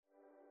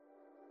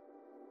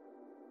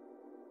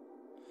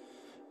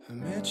I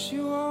met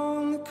you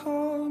on the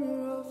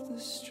corner of the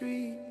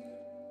street.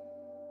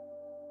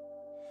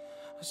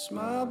 I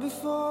smiled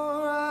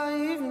before I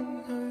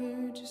even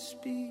heard you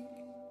speak.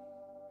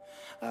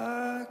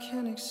 I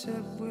can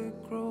accept we're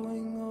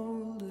growing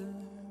older,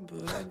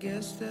 but I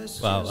guess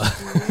that's wow.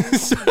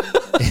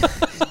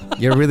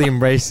 You're really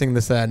embracing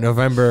this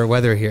November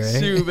weather here, eh?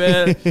 Shoot,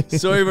 man.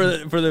 Sorry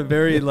for the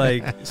very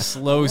like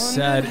slow,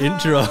 sad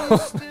intro.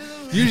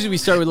 Usually we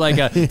start with like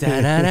a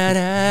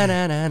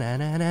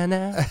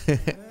da-da-da-da-da-da-da-da-da.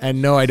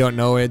 And no, I don't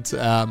know it,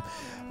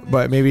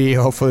 but maybe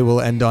hopefully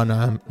we'll end on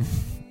a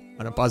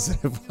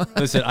positive one.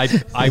 Listen,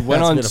 I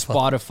went on beautiful.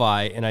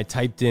 Spotify and I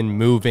typed in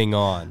 "Moving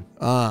On."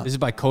 This is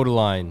by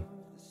Codaline,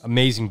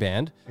 amazing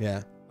band.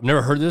 Yeah. I've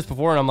never heard this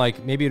before, and I'm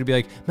like, maybe it'd be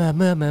like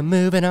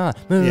moving on,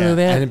 moving.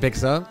 Yeah, and it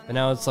picks up. And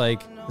now it's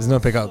like There's no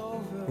pickup.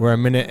 We're a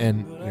minute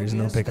and there's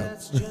no pickup.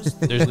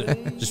 there's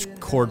just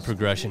chord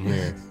progression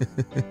here.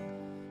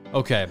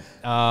 Okay,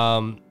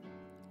 so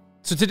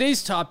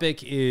today's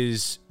topic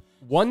is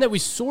one that we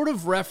sort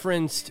of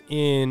referenced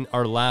in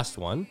our last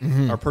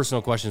one, our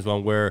personal questions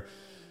one, where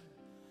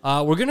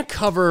we're going to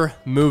cover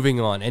moving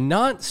on, and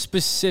not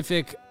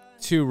specific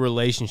to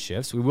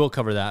relationships. We will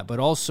cover that, but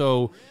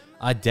also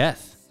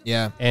death.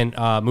 Yeah. And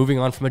moving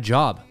on from a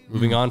job,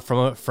 moving on from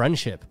a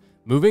friendship,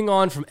 moving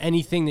on from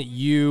anything that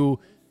you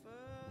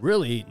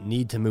really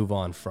need to move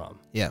on from.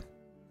 Yeah.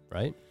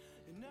 Right?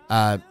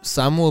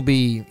 Some will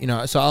be,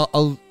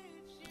 so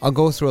I'll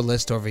go through a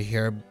list over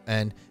here,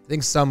 and I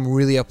think some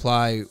really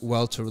apply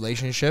well to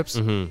relationships.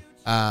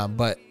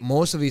 But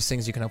most of these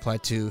things you can apply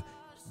to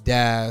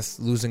death,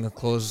 losing a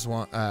close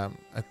one, A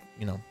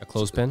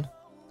clothespin?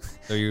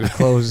 So you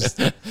closed.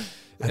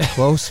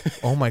 Close.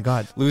 Oh my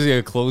God. losing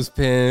a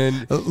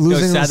clothespin.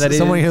 Losing sad that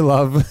someone is. you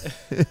love.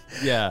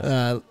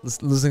 Yeah.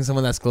 Losing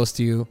someone that's close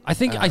to you. I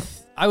think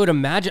I would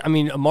imagine. I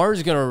mean,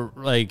 Amar's gonna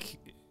like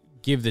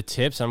give the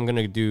tips. I'm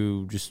gonna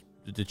do just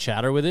the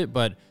chatter with it,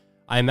 but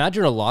I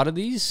imagine a lot of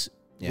these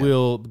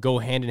will go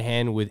hand in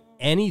hand with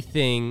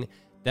anything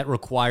that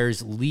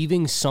requires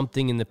leaving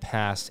something in the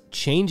past,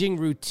 changing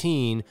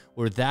routine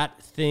where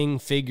that thing,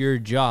 figure,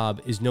 job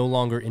is no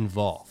longer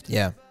involved.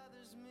 Yeah.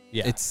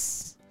 Yeah.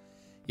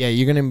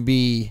 You're going to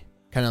be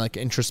kind of like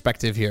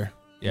introspective here.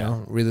 Yeah.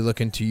 Really look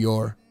into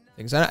your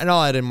things. And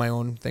I'll add in my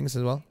own things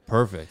as well.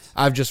 Perfect.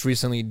 I've just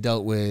recently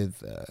dealt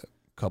with a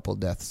couple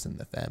deaths in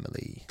the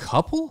family.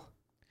 Couple?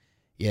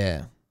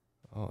 Yeah.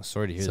 Oh,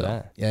 sorry to hear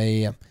that.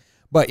 Yeah.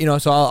 But,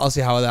 so I'll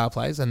see how that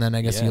applies. And then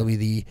I guess Yeah. you'll be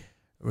the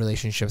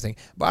relationship thing.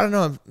 But I don't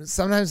know.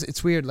 Sometimes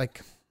it's weird.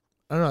 Like,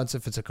 I don't know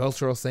if it's a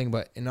cultural thing,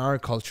 but in our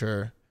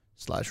culture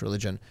 /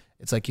 religion,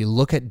 it's like you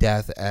look at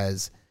death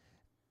as,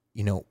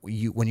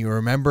 when you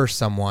remember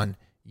someone,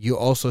 you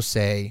also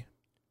say,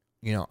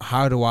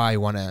 how do I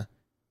want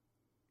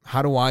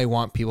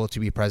people to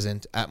be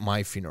present at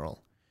my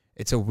funeral?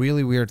 It's a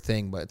really weird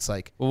thing, but it's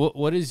like, Well,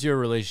 what is your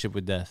relationship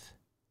with death?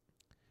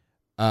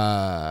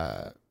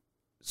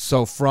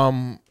 so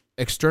from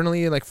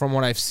externally, like from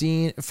what I've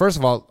seen, first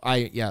of all,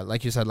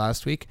 like you said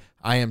last week,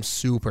 I am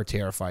super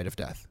terrified of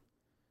death.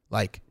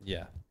 Like,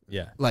 Yeah.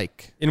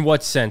 In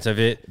what sense of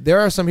it? there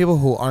are some people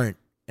who aren't,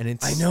 and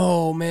it's, I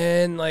know,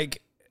 man.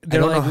 Like, they're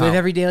don't know like, how. live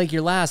every day like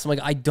your last. I'm like,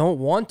 I don't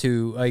want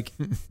to. Like,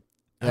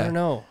 I don't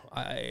know.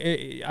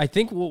 I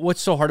think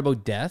what's so hard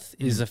about death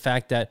is the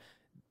fact that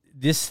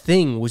this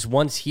thing was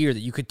once here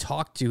that you could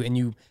talk to and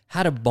you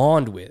had a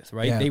bond with,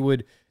 right? Yeah.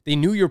 They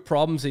knew your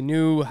problems. They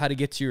knew how to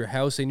get to your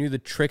house. They knew the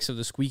tricks of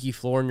the squeaky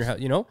floor in your house,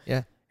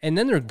 Yeah. And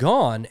then they're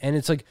gone. And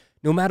it's like,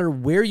 no matter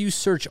where you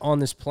search on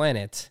this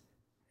planet,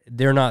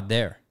 they're not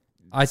there.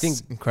 I think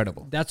It's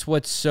incredible. that's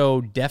what's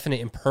so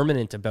definite and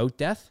permanent about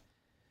death.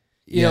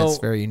 It's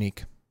very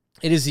unique.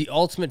 It is the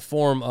ultimate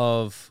form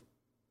of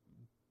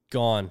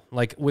gone.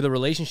 Like with a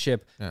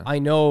relationship, I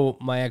know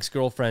my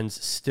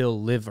ex-girlfriends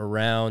still live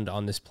around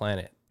on this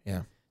planet.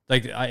 Yeah.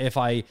 Like if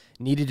I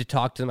needed to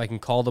talk to them, I can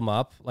call them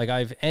up. Like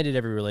I've ended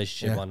every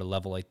relationship on a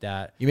level like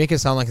that. You make it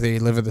sound like they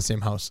live in the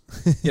same house.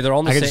 Yeah, they're all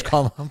in the I same. can just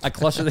call them. I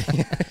cluster them.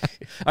 All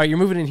right, you're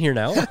moving in here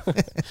now.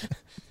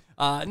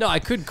 No, I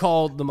could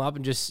call them up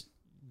and just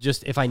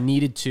if I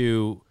needed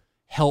to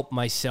help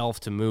myself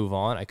to move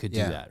on, I could do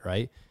that,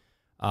 right?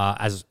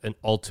 As an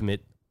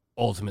ultimate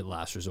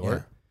last resort.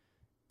 Yeah.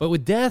 But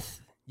with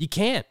death, you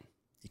can't.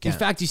 In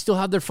fact, you still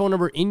have their phone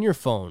number in your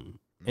phone,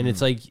 and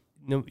it's like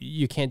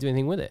you can't do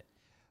anything with it.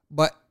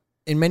 But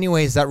in many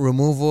ways, that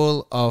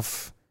removal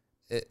of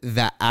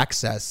that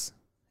access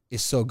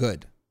is so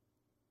good.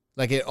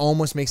 Like it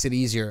almost makes it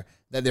easier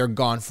that they're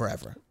gone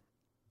forever.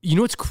 You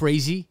know what's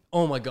crazy?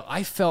 Oh my God.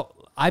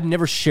 I've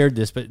never shared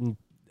this, but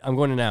I'm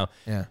going to now.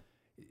 Yeah.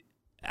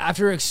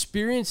 After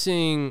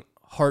experiencing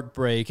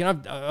heartbreak,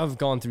 and I've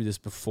gone through this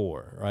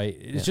before, right?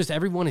 It's just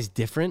everyone is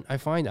different, I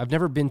find. I've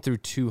never been through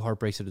two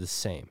heartbreaks that are the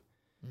same.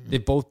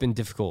 They've both been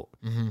difficult.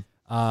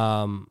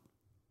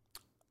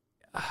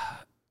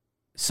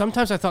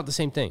 Sometimes I thought the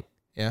same thing.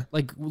 Yeah.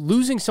 Like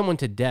losing someone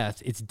to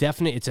death, it's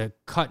a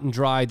cut and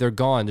dry, they're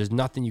gone. There's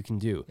nothing you can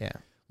do. Yeah.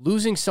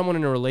 Losing someone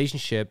in a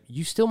relationship,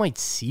 you still might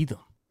see them.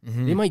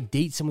 They might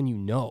date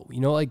someone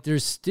like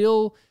there's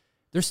still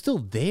they're still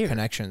there.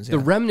 Connections. The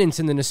remnants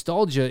and the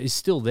nostalgia is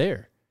still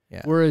there.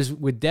 Yeah. Whereas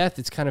with death,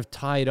 it's kind of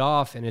tied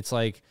off, and it's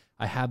like,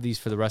 I have these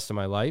for the rest of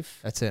my life.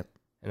 That's it.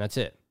 And that's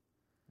it.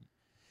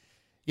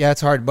 Yeah,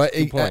 it's hard, but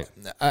point.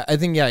 I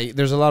think,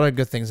 there's a lot of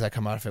good things that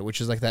come out of it,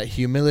 which is like that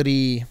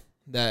humility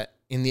that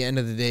in the end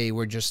of the day,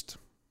 we're just,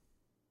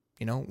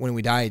 when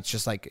we die, it's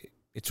just like,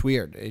 it's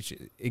weird.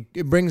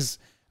 It brings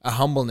a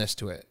humbleness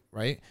to it,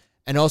 right?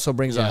 And also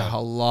brings a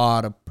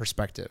lot of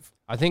perspective.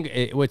 I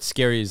think what's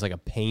scary is like a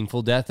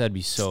painful death. That'd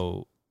be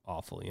so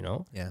awful,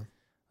 Yeah.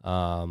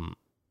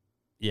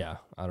 Yeah,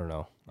 I don't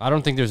know. I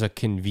don't think there's a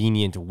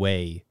convenient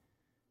way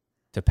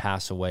to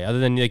pass away other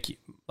than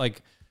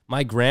like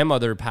my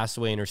grandmother passed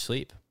away in her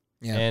sleep.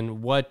 Yeah.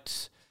 And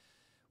what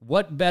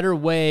better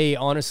way,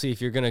 honestly,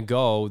 if you're going to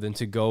go than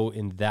to go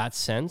in that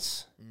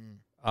sense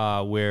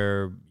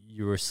where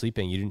you were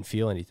sleeping, you didn't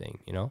feel anything,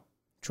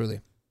 Truly.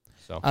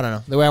 So I don't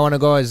know. The way I want to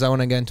go is I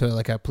want to get into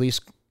like a police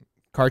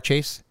car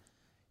chase.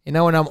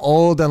 When I'm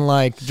old and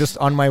like just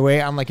on my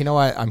way, I'm like, you know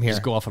what? I'm here.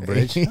 Just go off a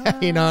bridge.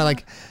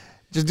 Like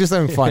just do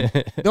something fun.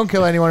 Don't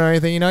kill anyone or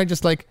anything,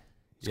 just like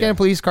get a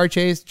police car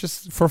chase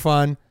just for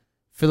fun.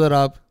 Fill it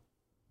up,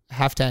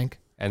 half tank.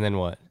 And then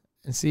what?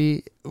 And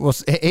see, well,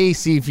 A,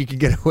 see if you can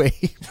get away.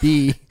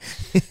 B,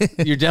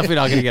 you're definitely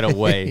not going to get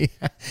away.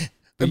 Yeah.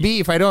 But B,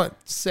 if I don't,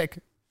 sick.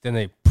 Then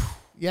they,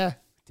 yeah.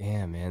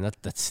 Damn, man,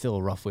 that's still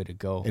a rough way to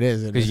go. It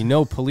is. Because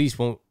police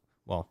won't,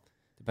 well,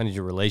 depending on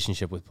your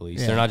relationship with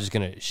police, Yeah. they're not just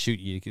going to shoot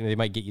you. They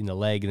might get you in the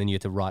leg and then you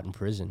have to rot in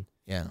prison.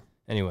 Yeah.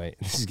 Anyway,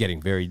 this is getting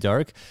very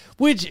dark,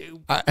 which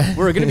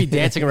we're going to be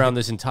dancing around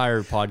this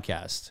entire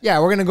podcast. Yeah,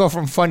 we're going to go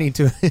from funny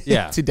to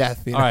to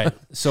death. All right,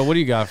 so what do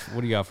you got?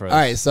 What do you got for us? All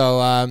right,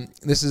 so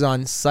this is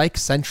on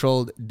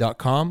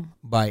psychcentral.com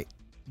by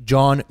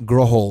John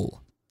Grohol,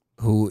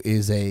 who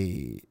is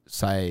a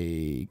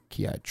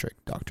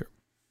psychiatric doctor,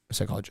 a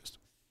psychologist.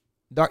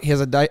 He has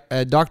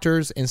a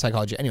doctor's in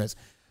psychology. Anyways,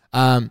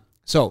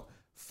 so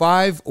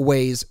 5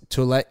 ways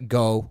to let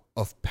go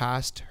of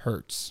past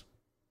hurts.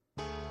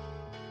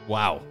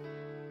 Wow.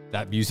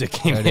 That music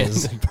came There it in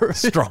is.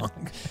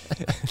 strong.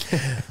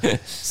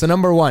 So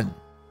number 1,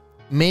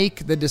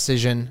 make the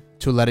decision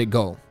to let it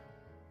go.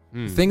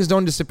 Things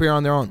don't disappear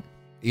on their own.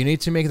 You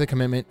need to make the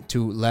commitment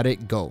to let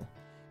it go.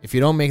 If you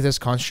don't make this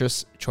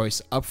conscious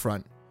choice up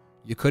front,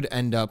 you could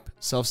end up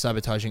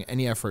self-sabotaging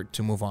any effort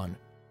to move on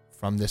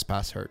from this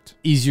past hurt.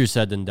 Easier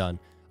said than done.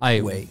 I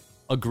Way.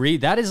 agree.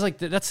 That is like,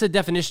 that's the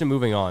definition of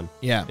moving on.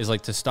 Yeah. Is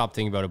like to stop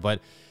thinking about it. But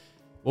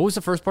what was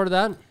the first part of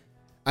that?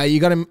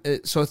 You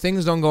gotta, so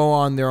things don't go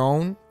on their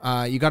own.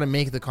 You gotta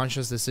make the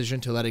conscious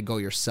decision to let it go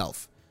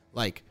yourself.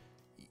 Like,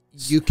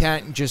 you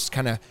can't just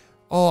kind of,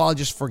 I'll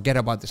just forget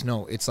about this.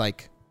 No, it's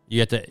like, You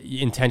have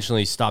to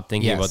intentionally stop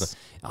thinking about them.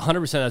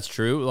 100% that's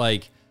true.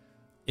 Like,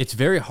 it's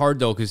very hard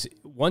though, because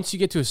once you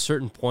get to a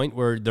certain point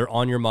where they're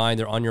on your mind,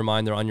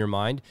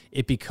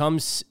 it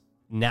becomes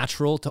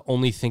natural to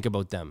only think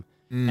about them.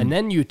 And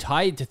then you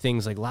tie it to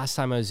things like last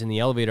time I was in the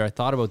elevator, I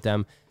thought about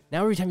them.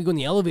 Now every time you go in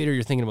the elevator,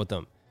 you're thinking about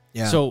them.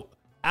 Yeah. So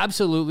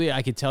absolutely,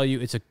 I could tell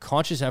you it's a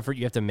conscious effort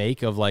you have to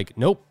make of like,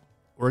 nope,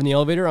 we're in the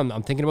elevator.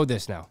 I'm thinking about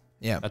this now.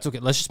 Yeah. That's okay.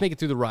 Let's just make it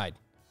through the ride.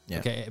 Yeah.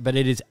 Okay. But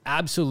it is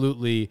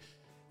absolutely,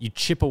 you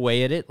chip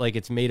away at it like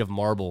it's made of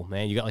marble,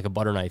 man. You got like a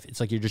butter knife.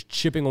 It's like you're just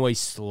chipping away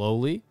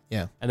slowly.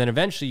 Yeah. And then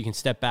eventually you can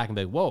step back and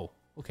be like, whoa,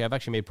 okay, I've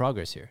actually made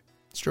progress here.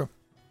 It's true.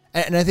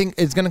 And I think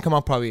it's going to come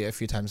up probably a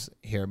few times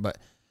here, but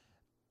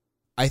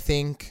I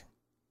think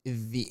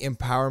the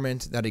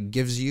empowerment that it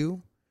gives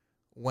you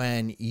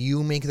when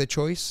you make the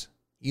choice,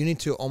 you need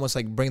to almost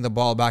like bring the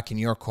ball back in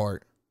your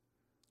court,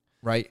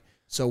 right?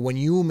 So when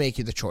you make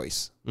the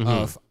choice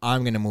of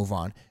I'm going to move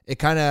on, it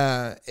kind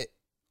of,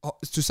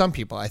 to some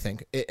people, I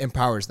think it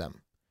empowers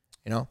them,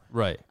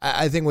 Right.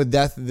 I think with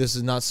death, this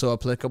is not so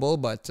applicable,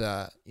 but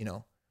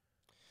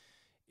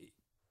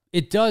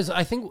It does.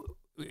 I think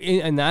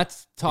in that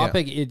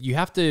topic, you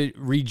have to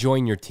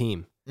rejoin your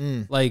team.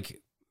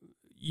 Like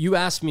you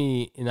asked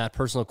me in that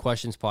personal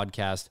questions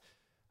podcast,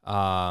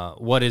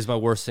 what is my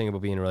worst thing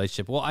about being in a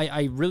relationship? Well,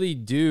 I really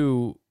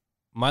do.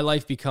 My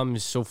life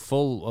becomes so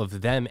full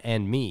of them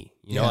and me,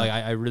 like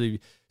I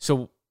really,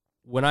 so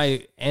when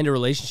I end a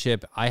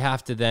relationship, I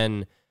have to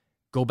then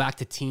go back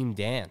to Team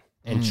Dan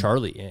and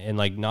Charlie and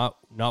like not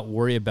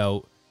worry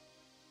about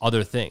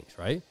other things.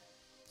 Right.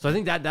 So I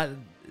think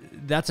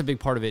that's a big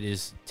part of it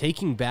is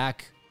taking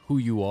back who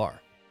you are.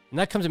 And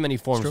that comes in many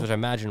forms, which I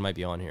imagine might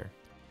be on here.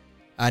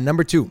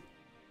 Number 2,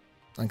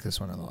 I like this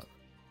one a lot.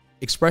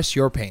 Express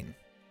your pain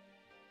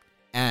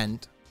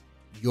and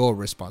your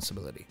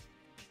responsibility.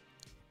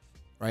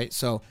 Right?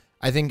 So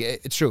I think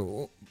it's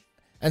true.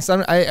 And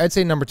some, I'd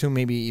say number 2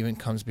 maybe even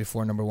comes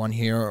before number 1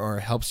 here or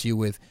helps you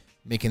with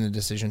making the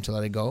decision to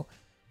let it go.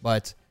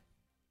 But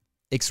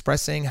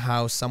expressing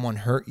how someone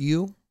hurt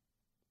you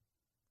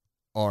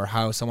or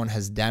how someone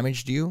has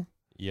damaged you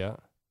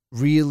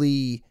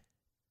really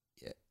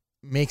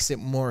makes it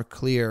more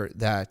clear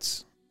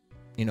that,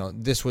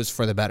 this was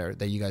for the better,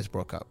 that you guys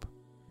broke up.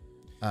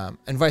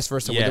 And vice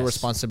versa with the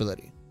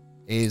responsibility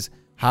is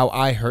how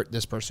I hurt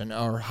this person,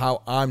 or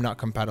how I'm not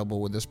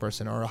compatible with this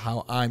person, or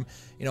how I'm,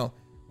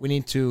 we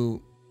need to,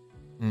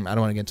 I don't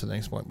want to get to the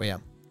next point, but yeah.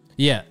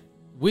 Yeah.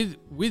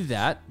 With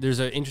that, there's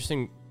an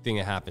interesting thing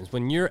that happens.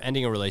 When you're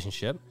ending a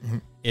relationship,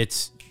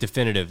 it's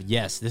definitive.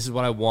 Yes, this is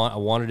what I want. I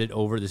wanted it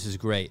over. This is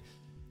great.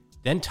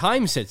 Then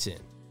time sets in.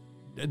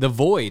 The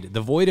void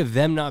of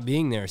them not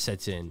being there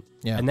sets in.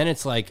 Yeah. And then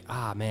it's like,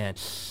 man,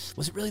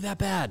 was it really that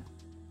bad?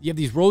 You have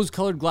these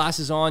rose-colored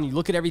glasses on. You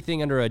look at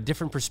everything under a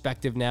different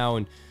perspective now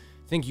and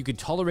think you could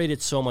tolerate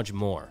it so much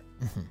more.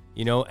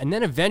 And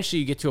then eventually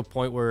you get to a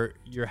point where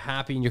you're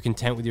happy and you're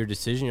content with your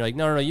decision. You're like,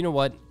 no, you know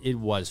what? It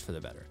was for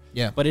the better.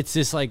 Yeah. But it's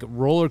this like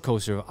roller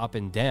coaster of up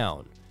and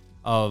down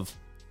of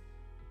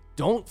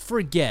don't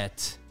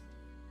forget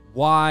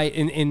why,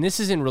 and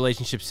this is in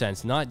relationship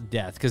sense, not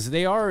death, because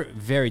they are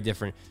very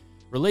different.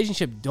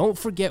 Relationship, don't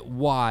forget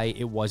why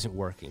it wasn't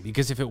working,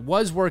 because if it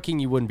was working,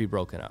 you wouldn't be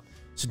broken up.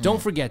 So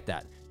don't forget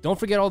that. Don't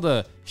forget all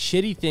the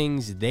shitty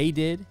things they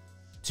did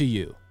to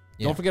you.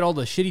 Yeah. Don't forget all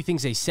the shitty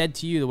things they said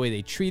to you, the way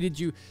they treated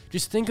you.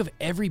 Just think of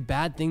every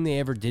bad thing they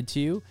ever did to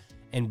you,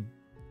 and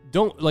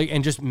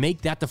and just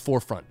make that the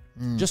forefront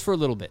just for a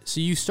little bit.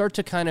 So you start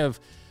to kind of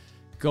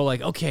go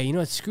like, okay, you know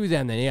what, screw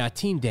them then. Yeah,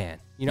 Team Dan.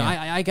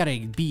 I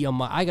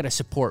gotta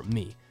support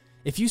me.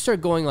 If you start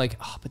going like,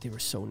 oh, but they were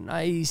so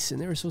nice and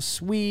they were so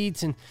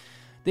sweet and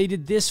they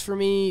did this for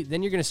me,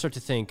 then you're gonna start to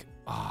think,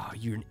 oh,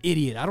 you're an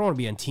idiot. I don't want to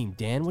be on Team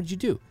Dan. What did you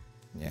do?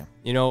 Yeah.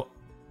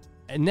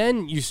 And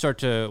then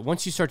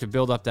once you start to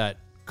build up that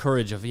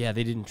courage of, yeah,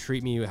 they didn't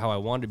treat me how I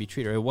wanted to be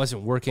treated, or it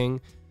wasn't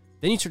working,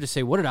 then you start to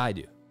say, what did I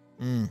do?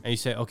 And you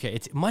say, okay,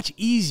 it's much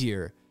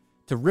easier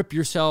to not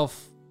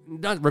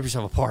rip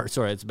yourself apart.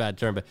 Sorry, it's a bad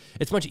term, but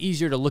it's much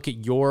easier to look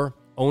at your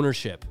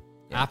ownership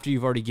after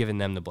you've already given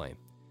them the blame.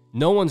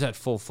 No one's at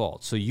full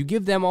fault. So you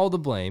give them all the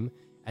blame,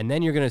 and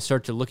then you're going to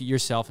start to look at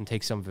yourself and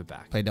take some of it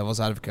back. Play devil's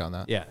advocate on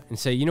that. Yeah, and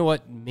say, you know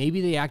what?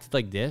 Maybe they acted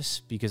like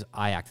this because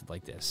I acted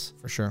like this.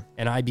 For sure.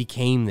 And I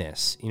became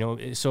this,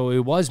 so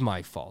it was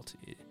my fault.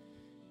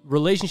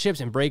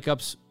 Relationships and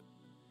breakups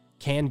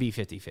can be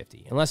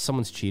 50-50. Unless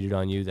someone's cheated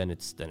on you, then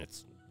it's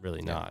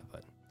really not.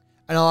 But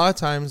and a lot of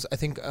times, I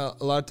think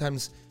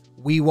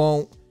we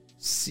won't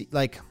see,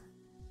 like,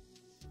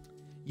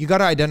 you got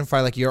to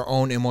identify like your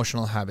own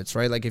emotional habits,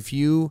 right? Like if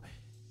you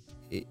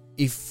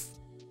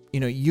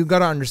got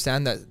to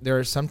understand that there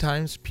are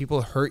sometimes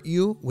people hurt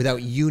you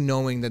without you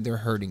knowing that they're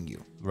hurting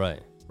you.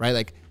 Right.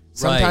 Like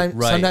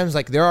sometimes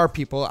like there are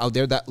people out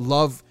there that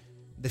love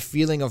the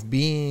feeling of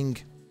being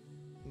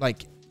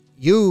like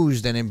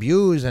used and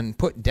abused and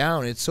put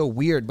down. It's so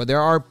weird, but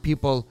there are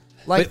people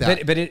like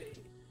that. But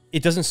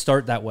it doesn't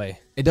start that way.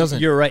 It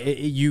doesn't. You're right.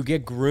 You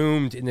get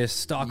groomed in this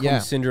Stockholm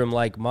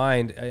syndrome-like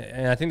mind,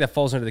 and I think that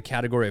falls under the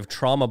category of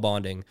trauma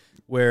bonding,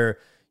 where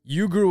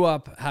you grew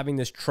up having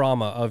this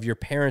trauma of your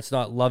parents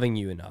not loving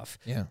you enough.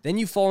 Yeah. Then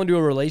you fall into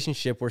a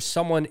relationship where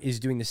someone is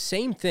doing the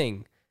same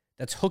thing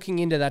that's hooking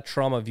into that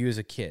trauma of you as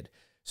a kid.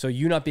 So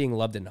you not being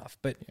loved enough.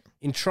 But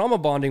in trauma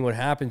bonding, what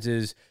happens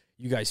is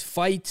you guys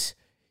fight,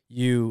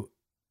 you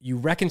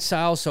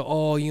reconcile. So,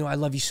 I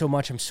love you so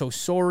much. I'm so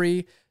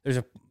sorry. There's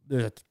a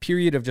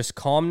period of just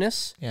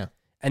calmness. Yeah.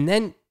 And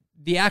then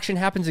the action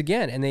happens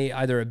again, and they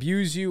either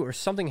abuse you or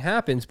something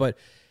happens, but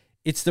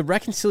it's the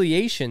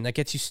reconciliation that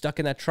gets you stuck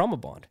in that trauma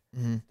bond.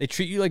 Mm-hmm. They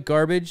treat you like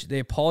garbage. They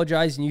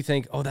apologize, and you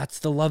think, oh, that's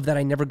the love that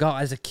I never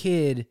got as a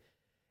kid.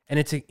 And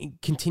it's a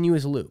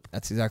continuous loop.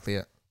 That's exactly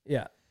it.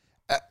 Yeah.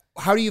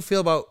 How do you feel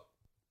about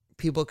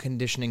people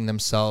conditioning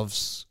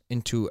themselves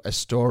into a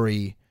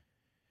story?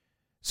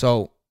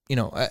 So,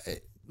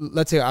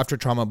 let's say after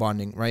trauma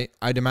bonding, right?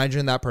 I'd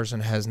imagine that person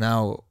has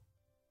now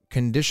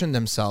conditioned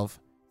themselves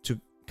to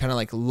kind of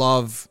like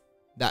love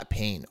that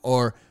pain,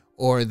 or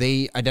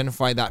they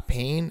identify that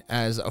pain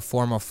as a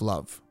form of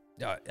love.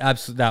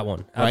 Absolutely, that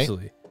one.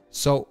 Absolutely. Right?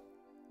 So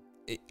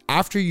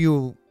after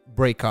you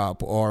break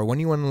up or when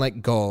you want to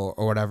let go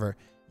or whatever,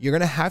 you're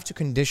going to have to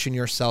condition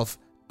yourself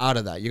out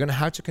of that. You're going to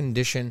have to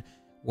condition,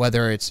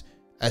 whether it's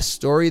a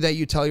story that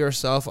you tell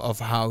yourself of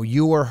how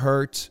you were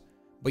hurt,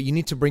 but you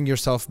need to bring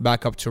yourself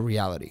back up to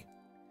reality.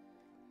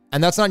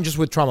 And that's not just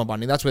with trauma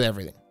bonding, that's with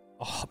everything.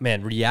 Oh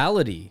man,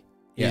 reality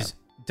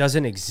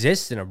doesn't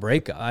exist in a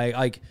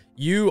breakup.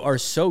 You are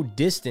so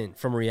distant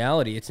from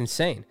reality, it's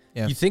insane.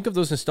 Yeah. You think of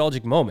those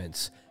nostalgic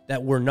moments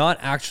that were not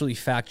actually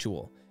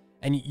factual,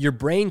 and your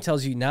brain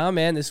tells you, nah,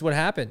 man, this is what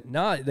happened.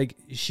 Nah, like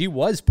she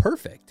was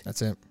perfect.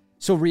 That's it.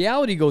 So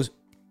reality goes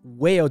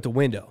way out the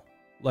window,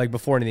 like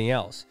before anything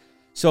else.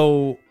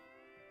 So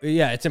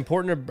yeah, it's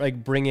important to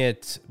like bring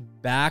it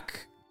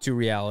back to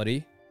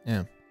reality.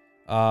 Yeah.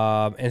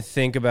 And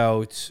think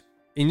about,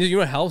 and you know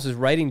what helps is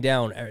writing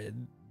down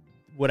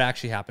what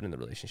actually happened in the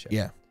relationship.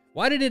 Yeah.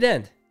 Why did it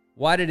end?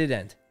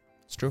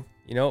 It's true.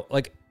 A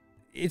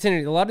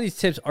lot of these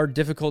tips are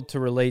difficult to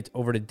relate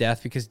over to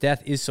death because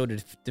death is so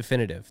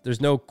definitive.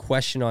 There's no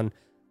question on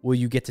will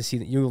you get to see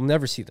them. You will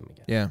never see them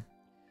again. Yeah.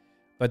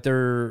 But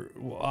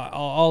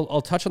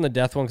I'll touch on the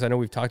death one because I know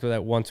we've talked about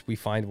that once we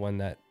find one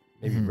that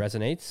maybe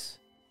resonates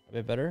a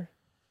bit better.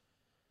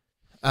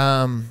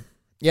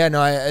 Yeah,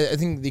 no, I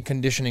think the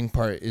conditioning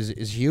part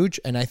is huge.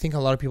 And I think a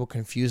lot of people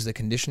confuse the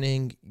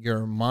conditioning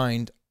your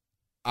mind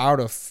out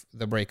of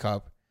the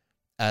breakup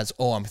as,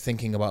 oh, I'm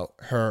thinking about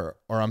her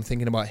or I'm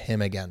thinking about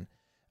him again.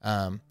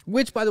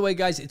 Which, by the way,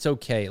 guys, it's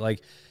okay.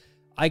 Like,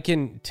 I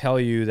can tell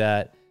you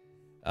that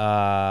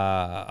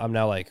I'm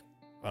now like,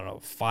 I don't know,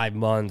 5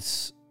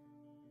 months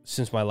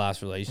since my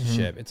last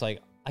relationship. It's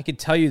like, I could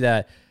tell you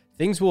that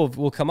things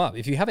will come up.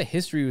 If you have a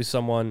history with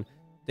someone,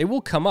 they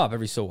will come up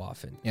every so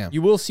often. Yeah.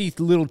 You will see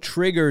little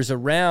triggers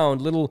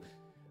around, little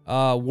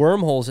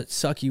wormholes that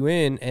suck you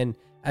in. And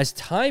as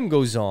time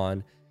goes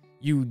on,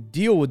 you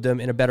deal with them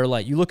in a better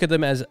light. You look at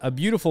them as a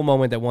beautiful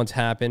moment that once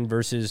happened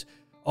versus,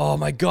 oh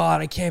my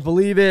God, I can't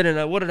believe it.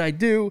 And what did I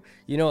do?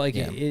 You know, like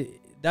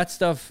that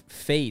stuff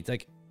fades.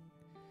 Like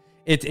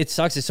it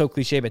sucks. It's so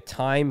cliche, but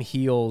time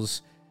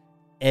heals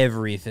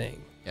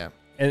everything. Yeah.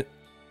 And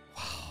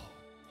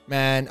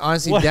man,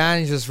 honestly, What?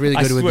 Dan is just really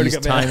good with swear to these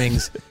God, man.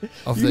 timings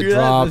of You the hear that?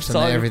 drops The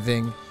and song?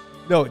 everything.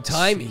 no,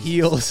 time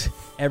heals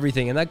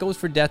everything. And that goes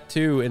for death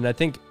too. And I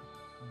think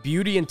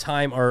beauty and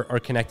time are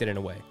connected in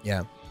a way.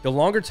 Yeah. The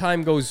longer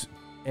time goes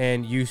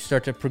and you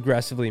start to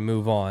progressively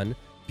move on,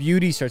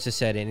 beauty starts to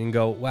set in and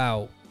go,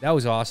 wow, that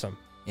was awesome.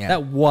 Yeah.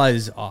 That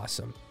was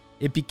awesome.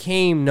 It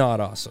became not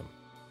awesome.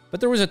 But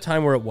there was a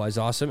time where it was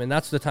awesome, and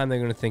that's the time they're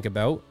going to think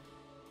about.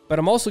 But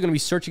I'm also going to be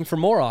searching for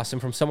more awesome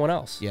from someone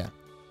else. Yeah.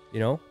 You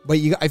know? But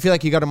I feel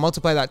like you got to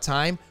multiply that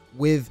time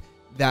with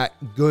that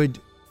good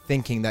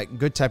thinking, that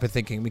good type of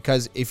thinking.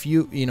 Because if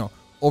you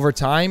over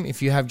time,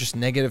 if you have just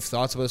negative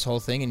thoughts about this whole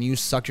thing and you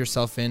suck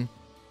yourself in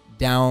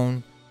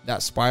down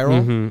that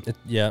spiral,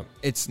 Yeah.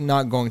 it's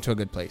not going to a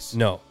good place.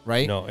 No.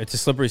 Right? No, it's a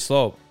slippery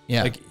slope.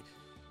 Yeah. Like,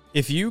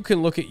 if you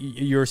can look at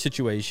your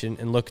situation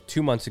and look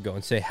 2 months ago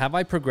and say, have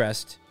I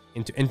progressed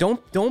into, and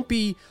don't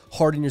be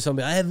hard on yourself.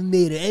 I haven't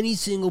made any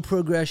single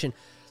progression.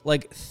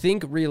 Like,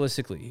 think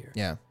realistically here.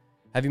 Yeah.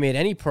 Have you made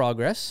any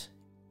progress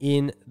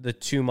in the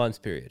 2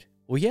 month period?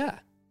 Well, yeah,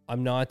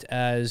 I'm not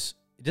as,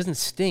 it doesn't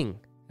sting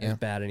as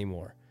bad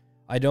anymore.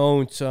 I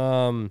don't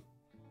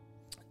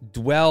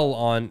dwell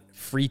on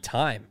free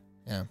time.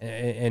 Yeah.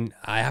 And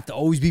I have to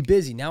always be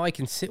busy. Now I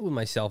can sit with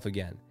myself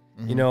again.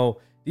 You know,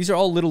 these are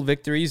all little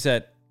victories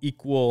that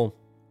equal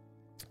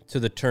to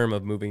the term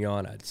of moving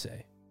on, I'd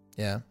say.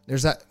 Yeah.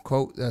 There's that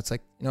quote that's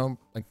like,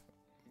 like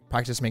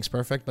practice makes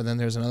perfect. But then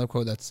there's another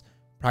quote that's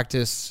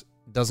practice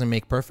doesn't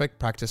make perfect.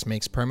 Practice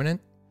makes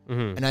permanent.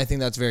 And I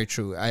think that's very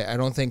true. I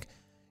don't think,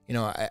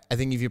 I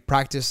think if you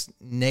practice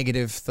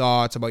negative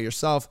thoughts about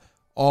yourself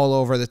all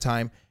over the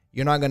time,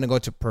 you're not going to go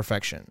to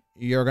perfection.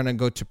 You're going to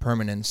go to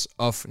permanence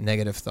of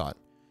negative thought.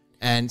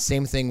 And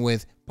same thing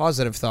with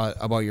positive thought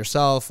about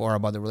yourself or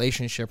about the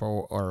relationship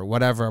or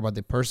whatever, about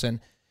the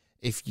person.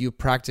 If you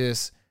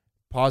practice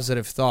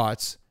positive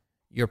thoughts,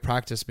 your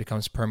practice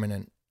becomes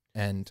permanent.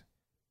 And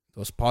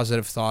those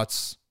positive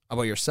thoughts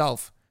about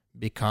yourself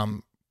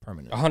become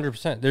permanent.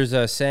 100%. There's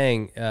a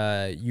saying,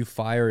 you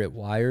fire, it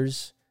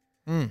wires.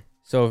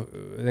 So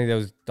I think that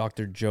was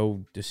Dr.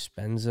 Joe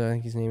Dispenza, I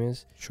think his name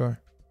is. Sure.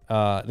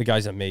 The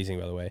guy's amazing,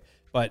 by the way.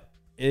 But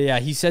yeah,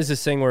 he says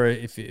this thing where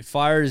if it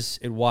fires,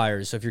 it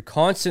wires. So if you're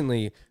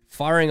constantly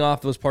firing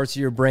off those parts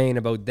of your brain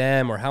about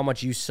them or how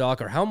much you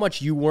suck or how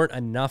much you weren't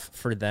enough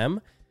for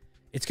them,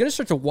 it's going to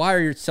start to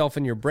wire itself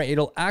in your brain.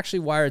 It'll actually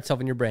wire itself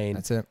in your brain.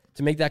 That's it.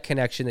 To make that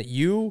connection that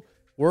you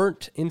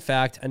weren't, in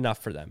fact,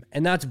 enough for them.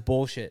 And that's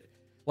bullshit.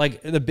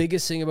 Like, the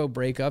biggest thing about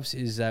breakups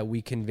is that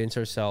we convince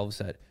ourselves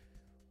that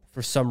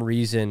for some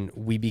reason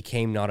we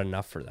became not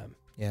enough for them.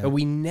 Yeah. But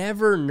we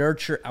never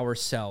nurture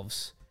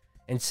ourselves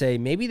and say,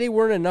 maybe they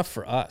weren't enough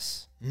for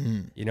us.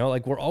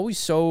 Like, we're always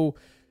so,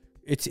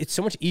 it's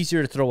so much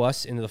easier to throw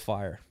us into the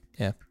fire,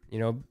 Yeah.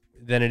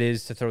 than it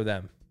is to throw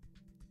them.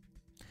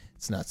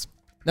 It's nuts.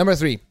 Number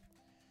 3,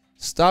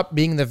 stop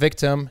being the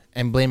victim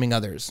and blaming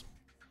others.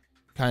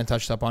 Kind of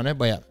touched up on it,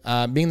 but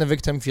yeah. Being the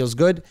victim feels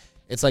good.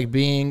 It's like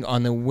being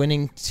on the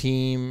winning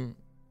team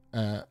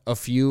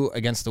of you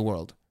against the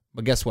world.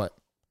 But guess what?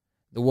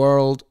 The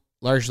world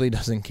largely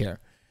doesn't care.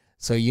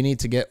 So you need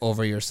to get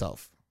over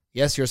yourself.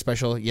 Yes, you're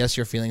special. Yes,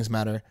 your feelings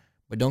matter.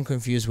 But don't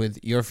confuse with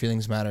your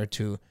feelings matter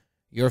to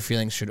your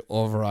feelings should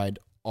override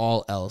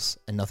all else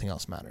and nothing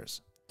else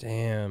matters.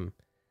 Damn.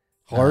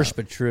 Harsh,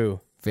 but true.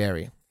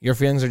 Very. Your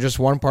feelings are just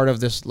one part of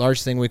this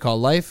large thing we call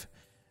life,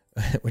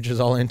 which is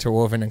all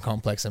interwoven and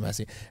complex and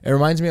messy. It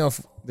reminds me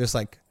of this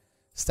like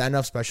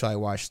stand-up special I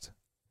watched.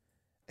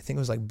 I think it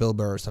was like Bill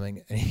Burr or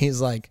something. And he's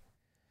like,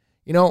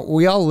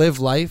 we all live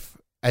life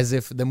as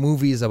if the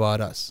movie is about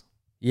us.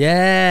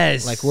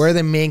 Yes. Like we're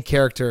the main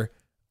character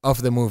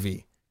of the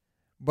movie.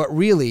 But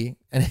really,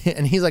 and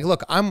he's like,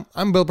 look,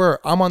 I'm Bill Burr.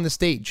 I'm on the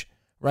stage,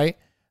 right?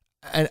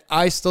 And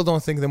I still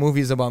don't think the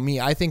movie is about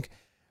me. I think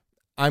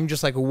I'm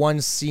just like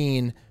one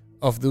scene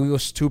of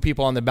those two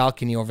people on the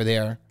balcony over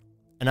there.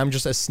 And I'm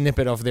just a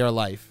snippet of their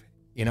life,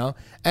 And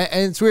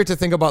it's weird to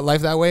think about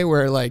life that way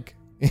where like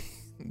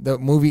the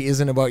movie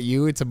isn't about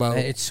you. It's about...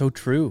 It's so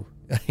true.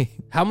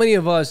 How many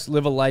of us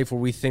live a life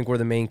where we think we're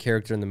the main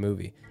character in the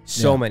movie?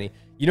 So many.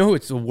 You know who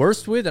it's the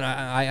worst with? And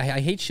I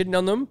hate shitting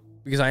on them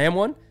because I am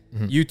one.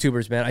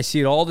 YouTubers, man. I see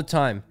it all the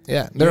time.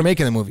 Yeah, they're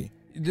making the movie.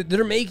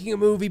 They're making a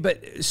movie,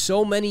 but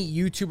so many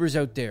YouTubers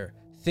out there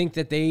think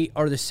that they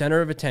are the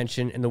center of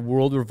attention and the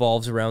world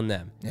revolves around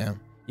them. Yeah.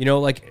 You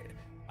know, like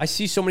I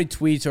see so many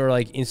tweets or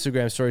like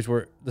Instagram stories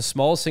where the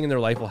smallest thing in their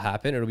life will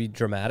happen. It'll be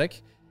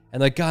dramatic.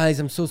 And like, guys,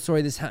 I'm so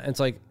sorry this happened. It's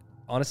like,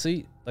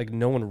 honestly, like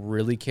no one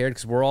really cared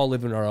because we're all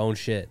living our own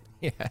shit.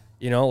 Yeah.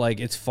 You know, like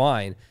it's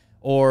fine.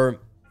 Or,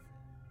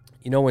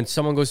 you know, when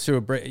someone goes through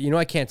a break, you know,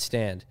 I can't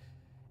stand.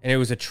 And it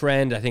was a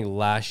trend, I think,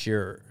 last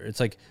year. It's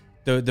like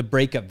the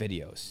breakup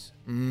videos.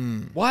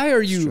 Why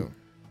are you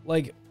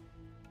like,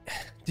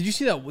 did you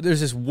see that?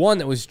 There's this one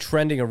that was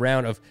trending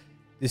around of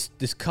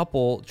this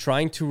couple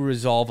trying to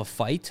resolve a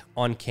fight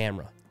on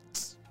camera.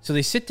 So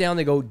they sit down,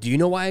 they go, do you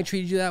know why I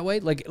treated you that way?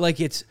 Like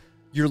it's,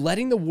 you're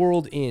letting the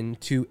world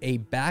into a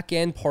back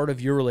end part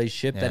of your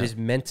relationship that is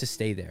meant to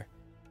stay there.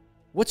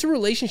 What's a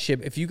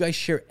relationship if you guys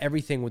share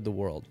everything with the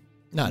world?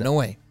 No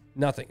way.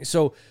 Nothing.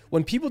 So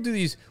when people do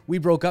these we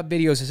broke up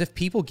videos, as if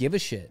people give a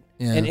shit.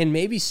 Yeah. And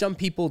maybe some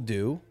people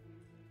do,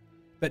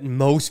 but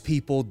most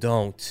people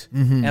don't.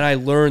 And I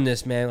learned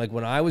this, man. Like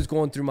when I was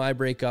going through my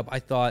breakup, I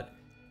thought,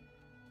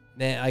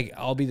 man,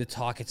 I'll be the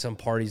talk at some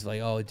parties.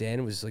 Like, oh,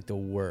 Dan was like the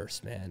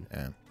worst, man.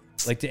 Yeah.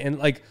 Like, and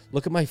like,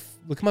 look at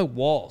my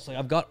walls. Like,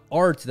 I've got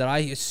art that I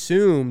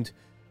assumed,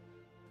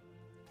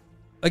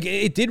 like,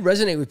 it did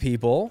resonate with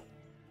people,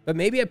 but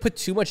maybe I put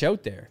too much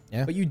out there.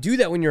 Yeah. But you do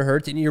that when you're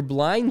hurt and you're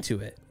blind to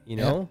it, you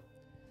know?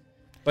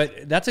 Yeah.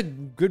 But that's a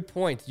good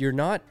point. You're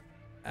not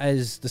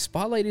the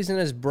spotlight isn't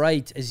as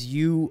bright as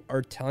you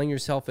are telling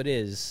yourself it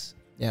is.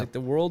 Yeah. Like,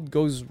 the world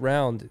goes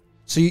round.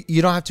 So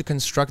you don't have to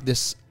construct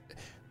this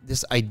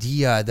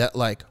idea that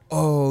like,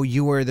 oh,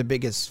 you were the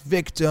biggest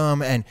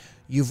victim and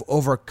you've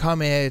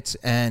overcome it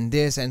and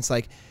this, and it's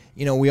like,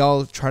 you know, we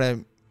all try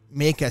to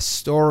make a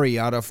story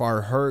out of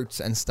our hurts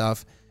and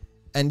stuff.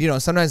 And, you know,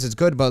 sometimes it's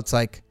good, but it's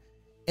like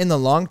in the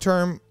long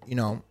term, you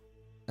know,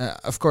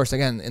 of course,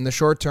 again, in the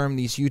short term,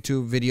 these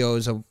YouTube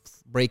videos of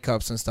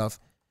breakups and stuff,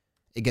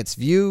 it gets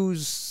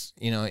views,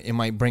 you know, it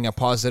might bring a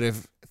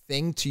positive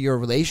thing to your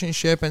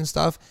relationship and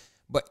stuff.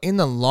 But in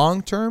the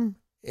long term,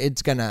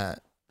 it's gonna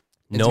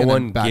no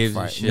one gives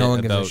a shit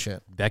about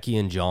Becky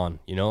and John,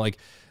 you know, like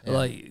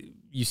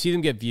you see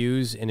them get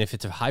views, and if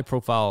it's a high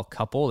profile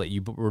couple that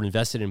you were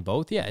invested in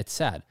both, yeah, it's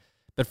sad.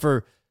 But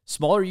for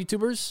smaller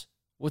YouTubers,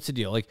 what's the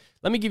deal? Like,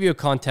 let me give you a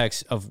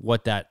context of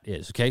what that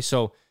is, okay?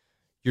 So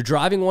you're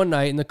driving one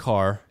night in the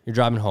car, you're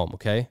driving home,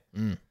 okay?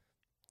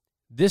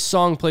 This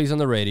song plays on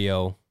the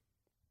radio.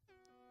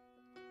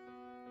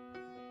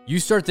 You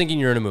start thinking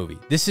you're in a movie.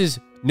 This is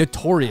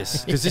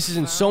notorious because this is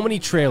in so many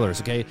trailers,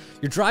 okay?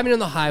 You're driving on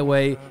the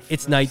highway,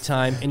 it's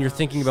nighttime, and you're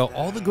thinking about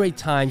all the great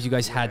times you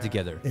guys had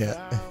together.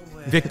 Yeah.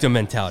 Victim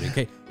mentality,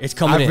 okay? It's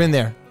coming in. I've been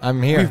there.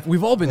 I'm here.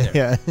 We've all been there.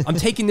 Yeah. I'm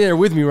taking there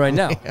with me right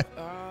now.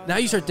 Now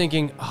you start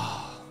thinking,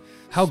 oh,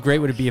 how great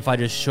would it be if I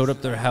just showed up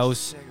to their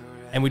house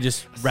and we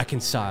just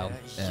reconciled?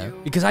 Yeah.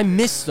 Because I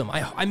miss them.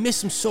 I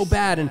miss them so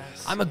bad, and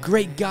I'm a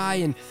great guy,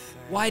 and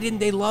why didn't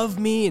they love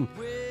me? And,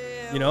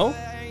 you know?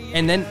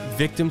 And then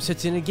victim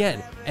sits in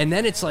again. And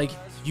then it's like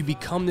you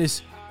become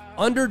this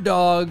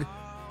underdog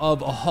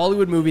of a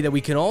Hollywood movie that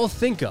we can all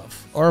think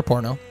of. Or a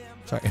porno.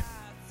 Sorry.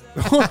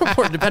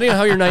 Depending on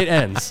how your night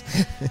ends.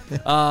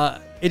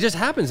 It just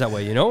happens that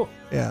way, you know?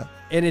 Yeah.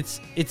 And it's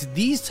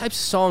these types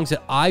of songs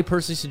that I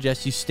personally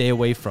suggest you stay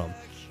away from.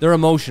 They're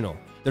emotional.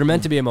 They're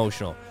meant to be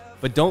emotional.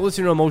 But don't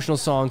listen to emotional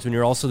songs when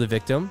you're also the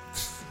victim,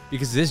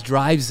 because this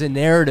drives the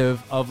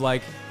narrative of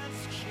like,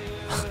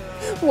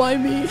 why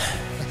me?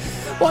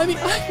 Why me?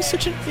 I'm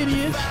such an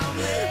idiot.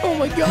 Oh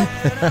my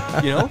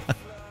God. You know?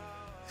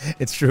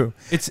 It's true.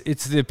 It's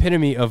the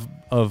epitome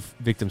of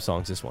victim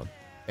songs, this one.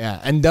 Yeah,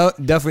 and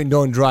definitely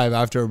don't drive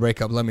after a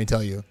breakup, let me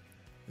tell you.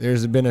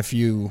 There's been a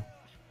few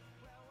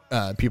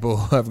people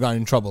who have gotten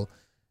in trouble.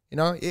 You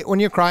know, when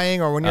you're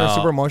crying or when you're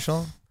super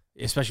emotional.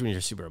 Especially when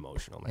you're super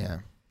emotional, man. Yeah.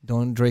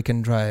 Don't drink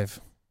and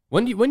drive.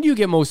 When do you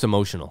get most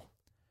emotional?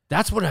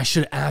 That's what I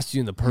should have asked you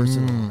in the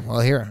person. Well,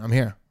 I'm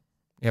here.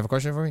 You have a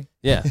question for me?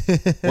 Yeah.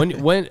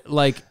 when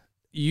like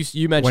you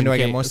mentioned, when do I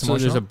get most so emotional?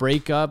 There's a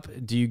breakup.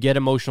 Do you get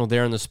emotional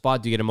there on the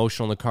spot? Do you get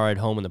emotional in the car at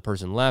home when the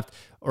person left,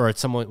 or at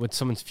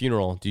someone's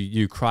funeral? Do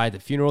you cry at the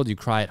funeral? Do you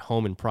cry at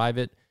home in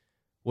private?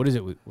 What is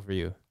it for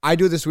you? I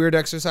do this weird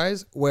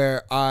exercise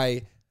where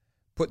I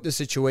put the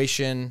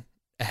situation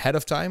ahead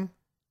of time.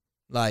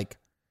 Like,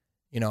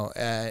 you know,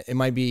 it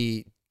might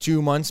be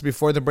 2 months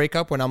before the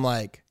breakup when I'm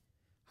like,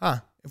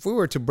 if we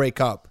were to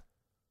break up,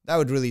 that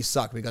would really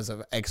suck because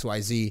of X, Y,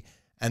 Z.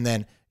 And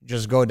then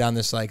just go down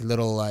this like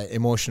little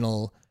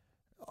emotional,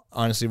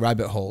 honestly,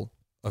 rabbit hole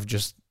of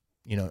just,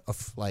 you know,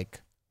 of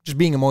like just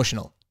being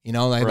emotional, you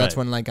know, like that's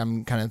when like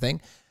I'm kind of thing.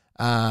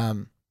 I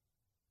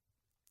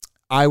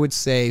would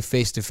say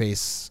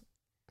face-to-face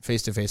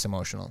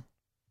emotional,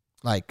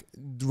 like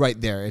right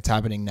there. It's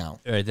happening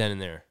now. Right then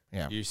and there.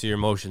 Yeah. You see your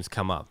emotions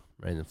come up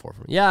right in the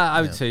forefront. Yeah,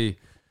 I would say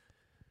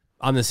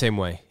I'm the same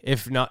way.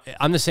 If not,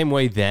 I'm the same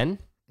way then,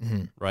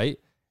 right?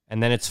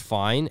 And then it's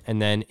fine.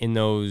 And then in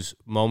those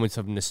moments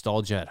of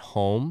nostalgia at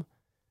home,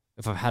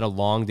 if I've had a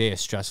long day, a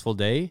stressful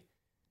day,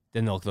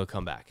 then they'll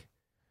come back.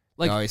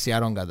 Like, oh, you see, I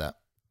don't got that.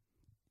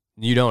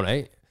 You don't,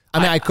 eh? I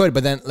mean, I could,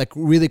 but then like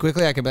really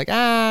quickly, I could be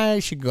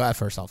like, she could go F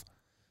herself.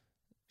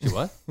 She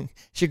what?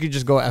 She could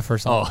just go F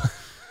herself. Oh.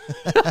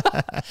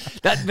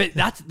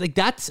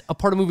 That's a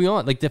part of moving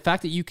on. Like the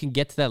fact that you can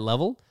get to that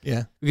level.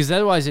 Yeah. Because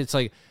otherwise it's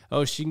like,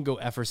 oh, she can go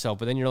F herself.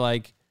 But then you're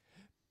like,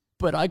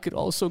 but I could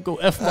also go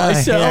F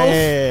myself.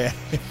 Yeah.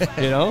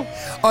 You know?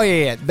 Oh,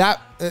 yeah. That,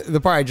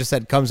 the part I just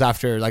said comes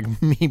after like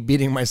me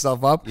beating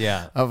myself up.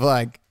 Yeah. Of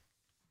like,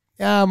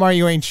 yeah, Mar,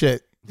 you ain't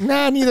shit.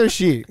 Nah, neither is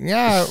she.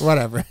 Yeah,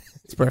 whatever.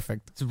 It's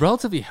perfect. It's a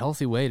relatively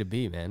healthy way to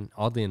be, man.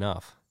 Oddly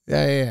enough.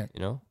 Yeah. You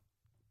know?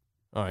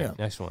 All right,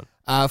 next one.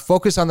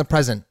 Focus on the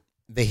present,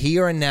 the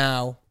here and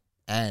now,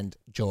 and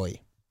joy.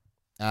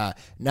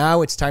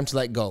 Now it's time to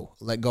let go.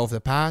 Let go of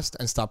the past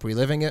and stop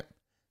reliving it.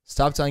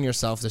 Stop telling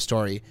yourself the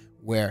story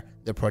where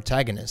the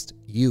protagonist,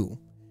 you,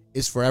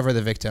 is forever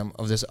the victim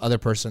of this other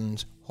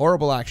person's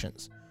horrible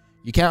actions.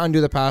 You can't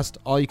undo the past.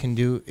 All you can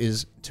do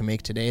is to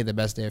make today the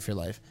best day of your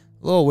life.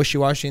 A little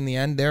wishy-washy in the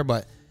end there,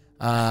 but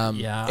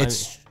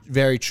it's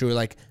very true.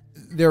 Like,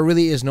 there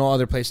really is no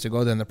other place to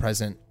go than the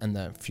present and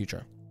the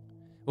future.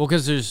 Well,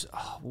 because there's,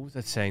 what was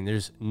that saying?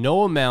 There's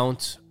no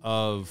amount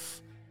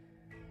of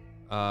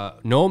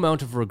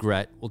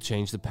regret will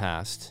change the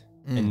past,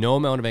 and no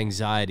amount of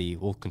anxiety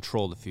will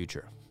control the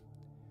future.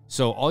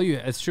 So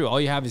it's true.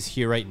 All you have is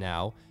here right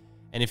now,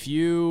 and if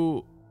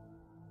you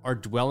are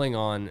dwelling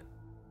on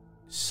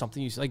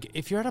something, like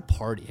if you're at a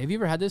party, have you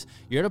ever had this?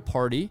 You're at a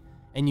party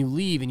and you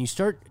leave and you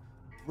start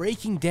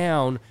breaking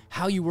down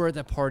how you were at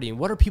that party and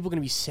what are people going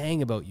to be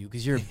saying about you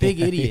because you're a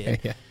big idiot.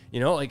 Yeah. You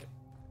know, like.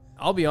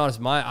 I'll be honest,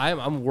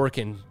 I'm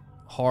working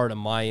hard on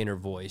my inner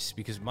voice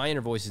because my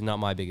inner voice is not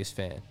my biggest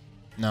fan.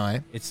 No, eh?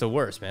 It's the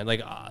worst, man.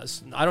 Like,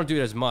 I don't do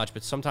it as much,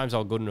 but sometimes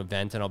I'll go to an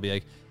event and I'll be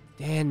like,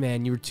 Dan,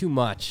 man, you were too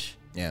much.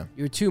 Yeah.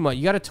 You were too much.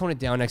 You got to tone it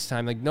down next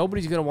time. Like,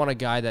 nobody's going to want a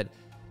guy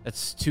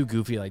that's too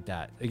goofy like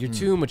that. Like, you're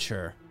too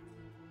mature.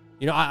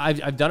 You know,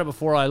 I've done it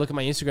before. I look at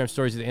my Instagram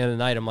stories at the end of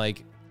the night. I'm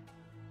like,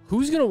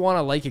 who's going to want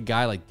to like a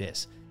guy like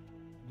this?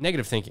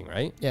 Negative thinking,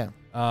 right? Yeah.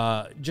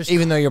 Just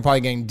even though you're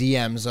probably getting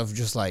DMs of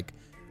just like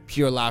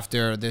pure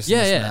laughter, this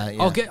and that.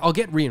 Yeah. I'll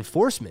get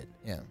reinforcement.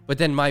 Yeah. But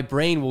then my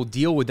brain will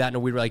deal with that in a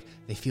weird, like,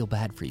 they feel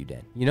bad for you,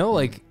 Dan. You know,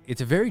 like,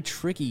 it's a very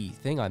tricky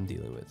thing I'm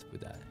dealing with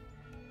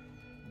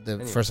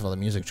that. First of all, the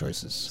music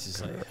choices. This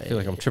is like, I feel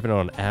like I'm tripping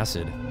on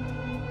acid.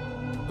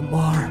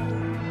 Mar,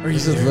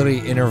 this is literally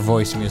inner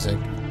voice music.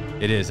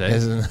 It is, eh?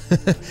 Isn't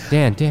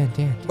Dan.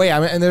 But yeah,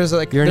 I mean, and there's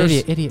like... You're an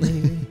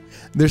idiot.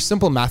 There's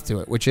simple math to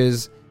it, which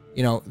is,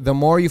 you know, the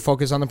more you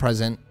focus on the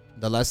present,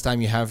 the less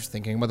time you have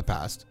thinking about the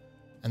past.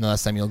 And the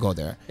last time you'll go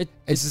there.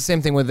 It's the same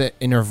thing with the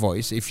inner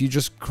voice. If you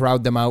just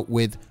crowd them out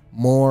with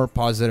more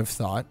positive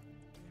thought,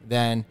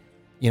 then,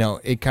 you know,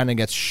 it kind of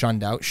gets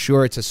shunned out.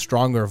 Sure, it's a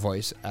stronger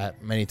voice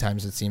at many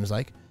times, it seems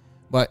like.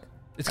 But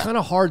it's kind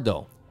of hard,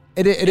 though.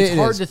 It's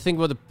hard to think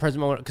about the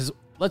present moment. Because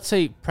let's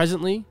say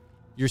presently,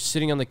 you're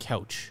sitting on the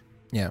couch.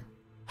 Yeah.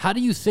 How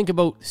do you think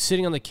about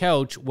sitting on the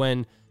couch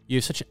when you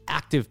have such an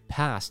active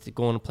past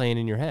going and playing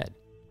in your head?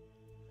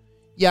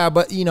 Yeah,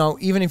 but, you know,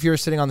 even if you're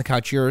sitting on the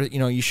couch,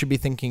 you should be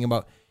thinking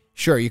about,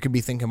 sure, you could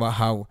be thinking about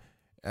how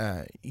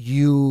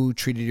you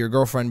treated your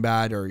girlfriend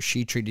bad or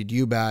she treated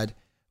you bad.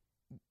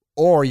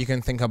 Or you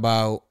can think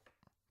about,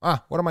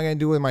 what am I going to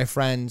do with my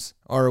friends?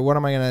 Or what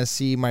am I going to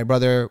see my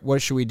brother?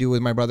 What should we do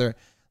with my brother?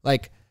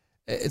 Like,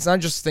 it's not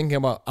just thinking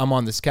about, I'm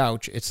on this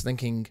couch. It's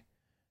thinking,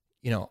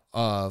 you know,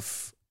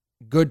 of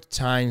good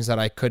times that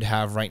I could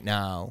have right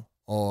now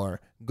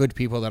or good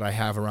people that I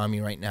have around me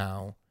right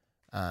now.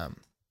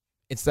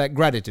 It's that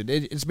gratitude.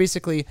 It's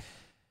basically,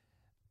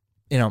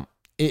 you know,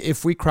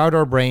 if we crowd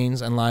our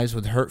brains and lives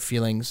with hurt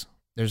feelings,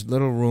 there's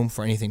little room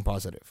for anything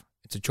positive.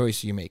 It's a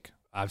choice you make.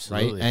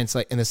 Absolutely. Right? And it's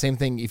like, and the same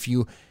thing, if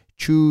you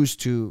choose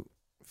to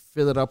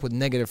fill it up with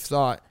negative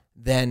thought,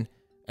 then,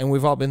 and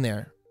we've all been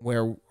there,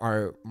 where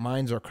our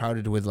minds are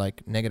crowded with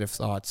like negative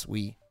thoughts,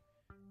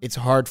 it's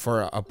hard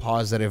for a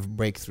positive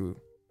breakthrough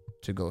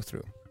to go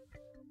through.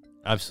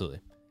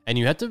 Absolutely. And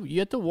you have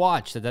to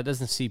watch that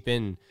doesn't seep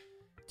in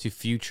to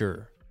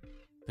future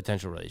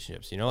potential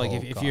relationships, you know, like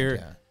if you're,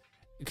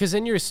 because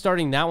then you're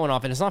starting that one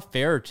off and it's not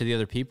fair to the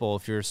other people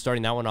if you're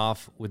starting that one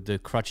off with the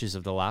crutches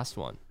of the last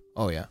one.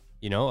 Oh yeah.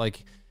 You know,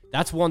 like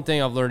that's one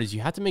thing I've learned is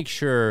you have to make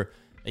sure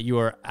that you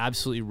are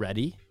absolutely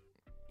ready.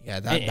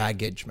 Yeah. That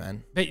baggage,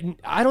 man. But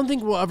I don't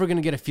think we're ever going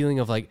to get a feeling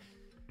of like,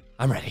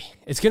 I'm ready.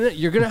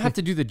 You're going to have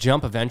to do the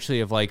jump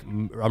eventually of like,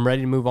 I'm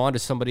ready to move on to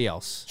somebody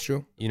else.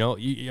 True. You know,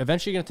 you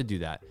eventually going to have to do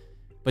that,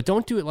 but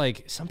don't do it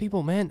like some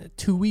people, man,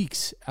 2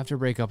 weeks after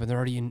breakup and they're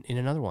already in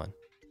another one.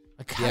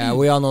 Like, yeah,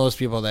 we all know those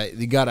people that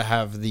you gotta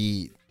have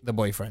the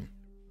boyfriend.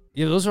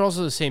 Yeah, those are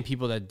also the same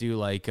people that do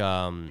like,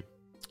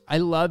 I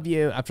love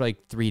you after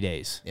like 3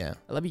 days. Yeah,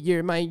 I love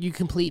you. You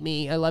complete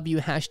me. I love you.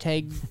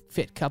 #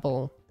 fit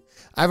couple.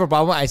 I have a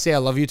problem. I say I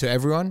love you to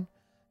everyone,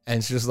 and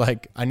it's just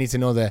like I need to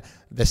know the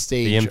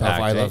stage the impact,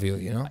 of I love you.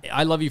 You know,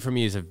 I love you for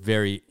me is a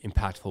very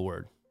impactful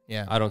word.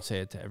 Yeah, I don't say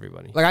it to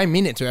everybody. Like I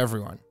mean it to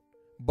everyone,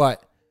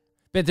 but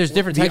But there's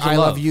different the types of I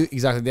love. love you,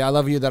 exactly. The I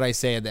love you that I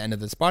say at the end of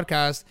this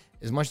podcast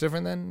is much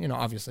different than,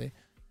 obviously.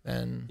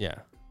 Then Yeah.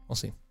 we'll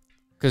see.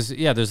 Because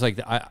there's like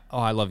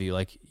I love you,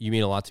 like you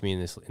mean a lot to me in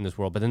this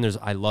world. But then there's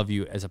I love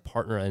you as a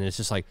partner, and it's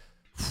just like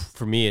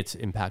for me it's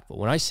impactful.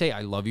 When I say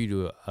I love you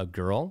to a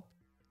girl,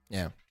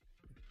 Yeah.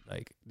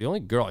 like the only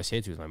girl I say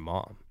it to is my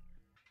mom.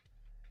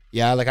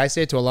 Yeah, like I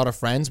say it to a lot of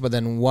friends, but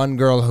then one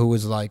girl who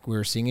was like, we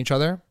were seeing each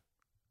other,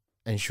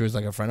 and she was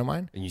like a friend of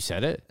mine. And you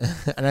said it.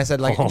 And I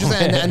said, like, just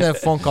at the end of the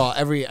phone call,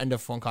 every end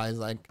of phone call is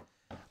like,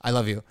 I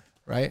love you,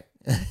 right?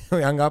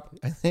 We hung up,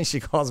 and then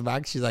she calls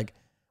back. She's like,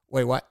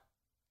 wait, what?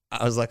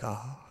 I was like,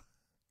 oh.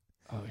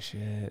 Oh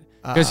shit!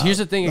 Because here's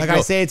the thing. Like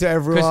I say it to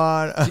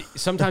everyone.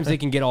 Sometimes they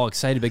can get all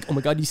excited, like, "Oh my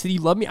god, you said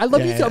you love me! I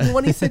love you too! I've been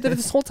wanting to say that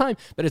this whole time."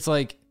 But it's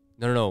like,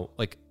 no.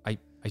 Like I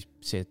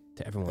say it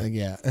to everyone. Like,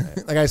 yeah.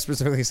 Like I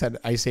specifically said,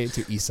 I say it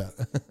to Issa.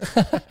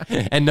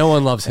 And no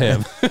one loves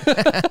him.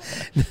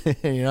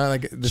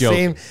 Like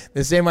the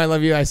same I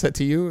love you I said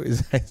to you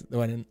is the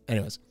one.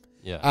 Anyways.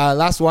 Yeah.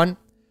 Last one.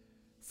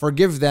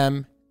 Forgive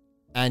them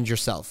and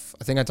yourself.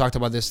 I think I talked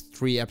about this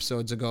 3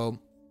 episodes ago,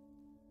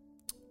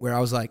 where I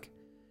was like,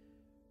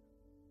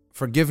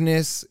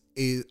 forgiveness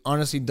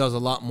honestly does a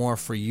lot more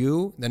for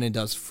you than it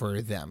does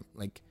for them.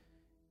 Like,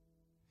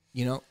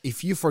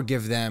 if you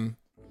forgive them,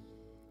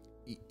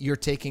 you're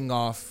taking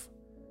off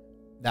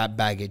that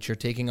baggage. You're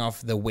taking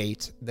off the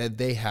weight that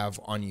they have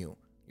on you.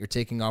 You're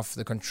taking off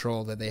the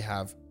control that they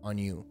have on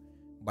you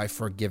by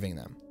forgiving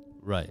them.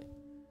 Right.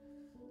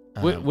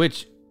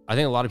 Which I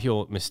think a lot of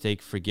people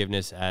mistake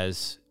forgiveness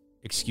as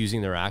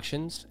excusing their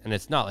actions. And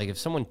it's not. Like if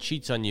someone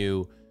cheats on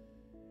you,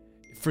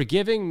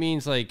 forgiving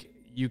means like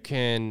you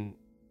can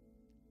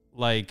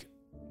like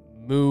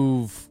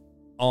move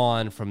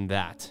on from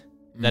that.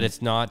 That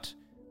it's not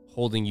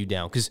holding you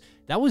down. Because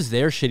that was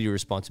their shitty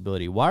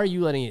responsibility. Why are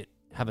you letting it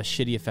have a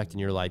shitty effect in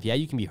your life? Yeah,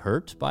 you can be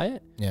hurt by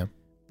it. Yeah.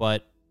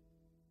 But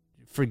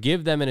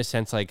forgive them in a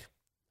sense like,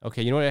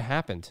 okay, you know what? It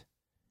happened.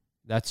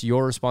 That's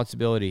your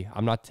responsibility.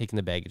 I'm not taking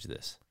the baggage of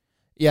this.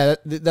 Yeah,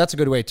 that's a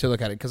good way to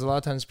look at it. Because a lot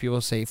of times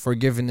people say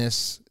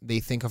forgiveness, they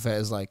think of it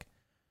as like,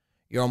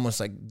 you're almost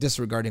like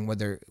disregarding what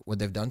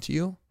they've done to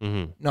you.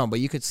 Mm-hmm. No, but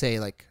you could say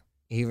like,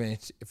 even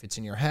if it's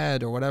in your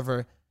head or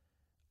whatever,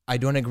 I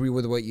don't agree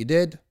with what you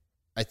did.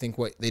 I think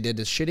what they did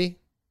is shitty,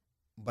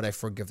 but I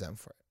forgive them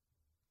for it.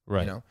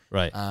 Right.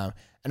 Right.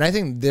 And I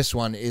think this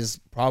one is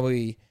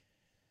probably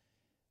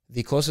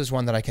the closest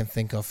one that I can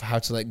think of how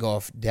to let go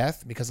of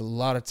death, because a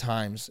lot of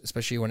times,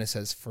 especially when it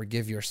says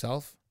forgive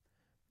yourself,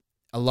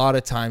 a lot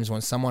of times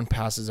when someone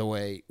passes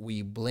away,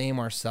 we blame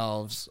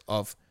ourselves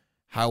of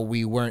how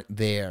we weren't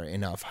there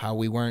enough, how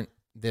we weren't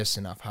this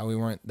enough, how we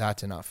weren't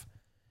that enough.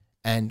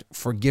 And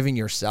forgiving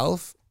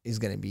yourself is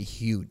going to be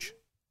huge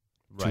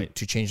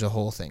to change the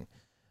whole thing.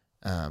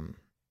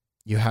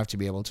 You have to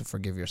be able to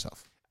forgive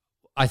yourself.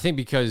 I think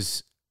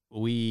because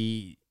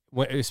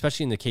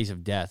especially in the case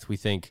of death, we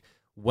think,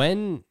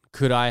 when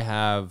could I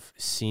have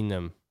seen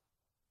them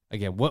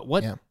again?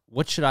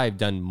 What should I have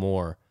done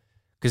more?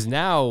 Because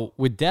now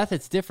with death,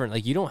 it's different.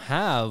 Like you don't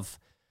have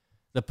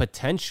the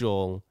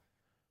potential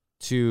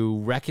to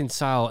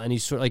reconcile any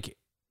sort. Like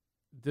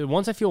the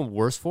ones I feel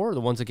worse for are the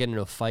ones that get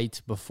into a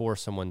fight before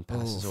someone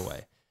passes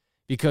away,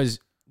 because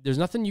there's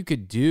nothing you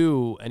could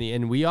do.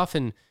 And we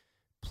often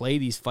play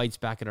these fights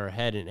back in our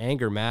head, and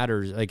anger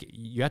matters. Like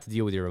you have to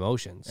deal with your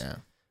emotions. Yeah.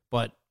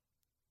 But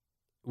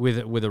with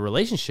a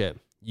relationship,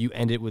 you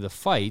end it with a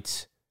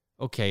fight.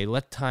 Okay,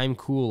 let time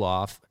cool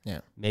off. Yeah.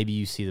 Maybe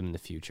you see them in the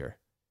future.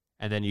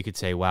 And then you could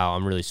say, wow,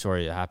 I'm really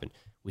sorry that happened.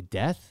 With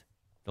death,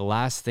 the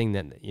last thing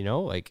that,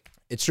 like...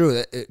 It's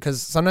true,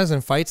 because sometimes in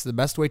fights,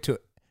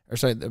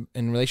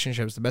 in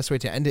relationships, the best way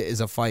to end it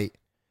is a fight.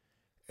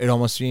 It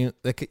almost seems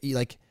like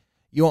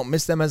you won't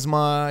miss them as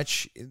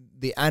much.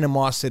 The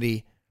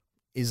animosity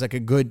is like a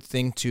good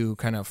thing to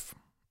kind of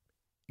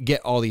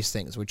get all these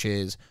things, which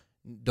is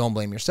don't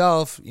blame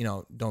yourself,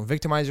 don't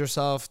victimize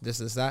yourself, this,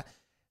 that.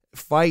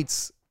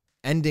 Fights,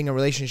 ending a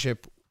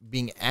relationship,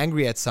 being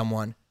angry at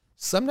someone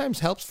sometimes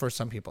helps for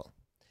some people.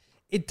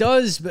 It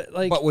does,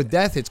 but with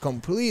death, it's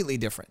completely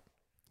different.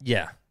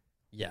 Yeah.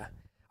 Yeah.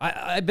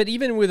 But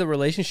even with a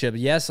relationship,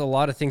 yes, a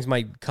lot of things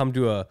might come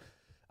to a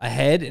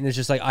head, and it's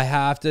just like, I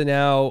have to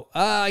now,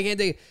 I can't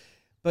take it.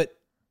 But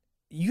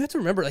you have to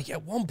remember, like,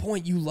 at one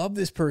point, you love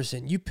this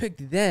person. You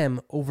picked them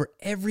over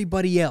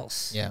everybody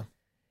else. Yeah.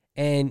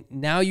 And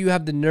now you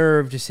have the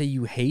nerve to say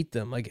you hate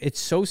them. Like, it's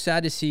so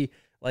sad to see,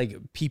 like,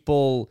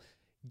 people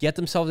get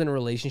themselves in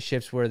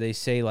relationships where they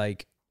say,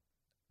 like,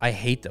 I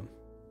hate them,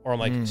 or I'm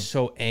like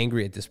so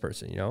angry at this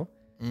person,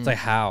 It's like,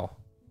 how?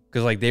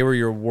 Because like they were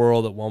your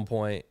world at one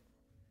point.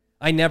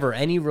 I never,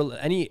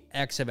 any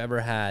ex I've ever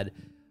had,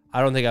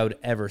 I don't think I would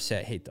ever say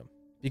I hate them,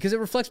 because it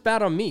reflects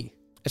bad on me.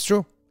 It's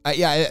true. I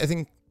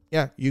think,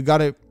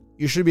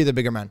 you should be the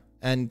bigger man.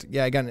 And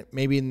again,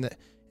 maybe in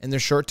the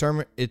short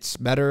term, it's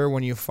better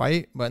when you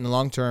fight, but in the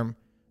long term,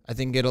 I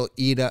think it'll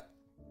eat out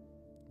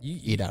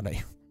of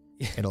you.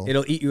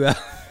 It'll eat you out.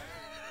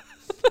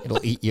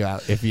 It'll eat you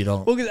out if you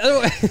don't. Well, 'cause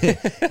otherwise,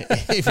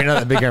 if you're not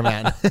the bigger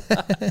man.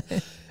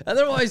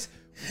 Otherwise,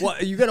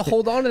 What you got to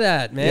hold on to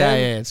that, man.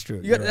 Yeah, it's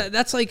true. You got,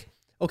 that's like,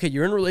 okay,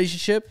 you're in a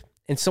relationship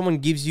and someone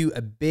gives you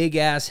a big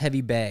ass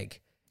heavy bag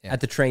at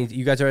the train.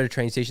 You guys are at a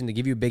train station. They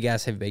give you a big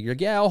ass heavy bag. You're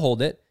like, yeah, I'll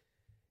hold it.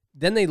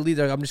 Then they leave.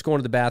 They're like, I'm just going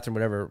to the bathroom,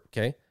 whatever.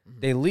 Okay.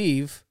 They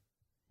leave.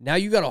 Now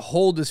you got to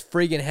hold this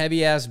friggin'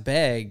 heavy ass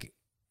bag,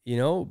 you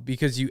know,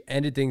 because you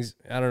ended things.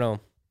 I don't know.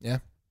 Yeah.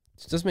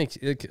 It just makes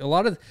a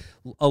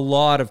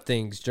lot of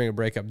things during a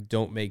breakup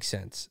don't make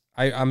sense.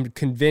 I'm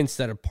convinced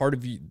that a part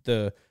of you,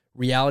 the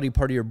reality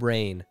part of your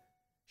brain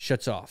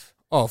shuts off.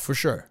 Oh, for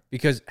sure.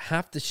 Because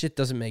half the shit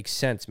doesn't make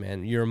sense,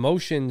 man. Your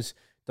emotions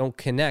don't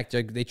connect.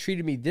 Like, they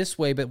treated me this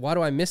way, but why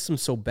do I miss them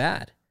so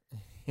bad?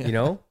 Yeah. You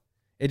know?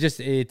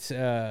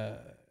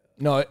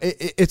 No,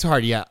 it's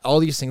hard. Yeah. All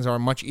these things are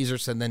much easier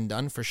said than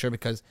done for sure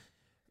because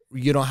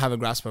you don't have a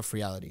grasp of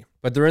reality.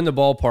 But they're in the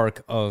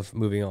ballpark of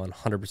moving on.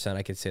 100%.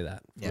 I could say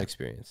that from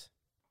experience.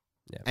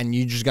 Yeah. And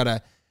you just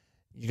gotta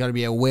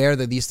be aware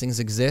that these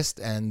things exist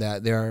and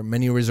that there are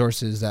many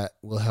resources that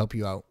will help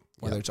you out,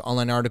 whether it's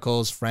online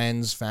articles,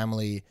 friends,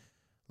 family,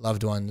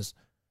 loved ones.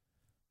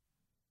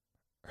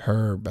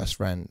 Her best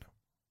friend.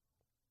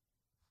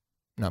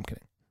 No, I'm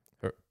kidding.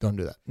 Don't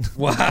do that.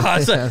 Wow. I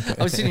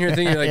was sitting here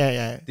thinking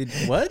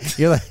like, what?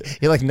 You're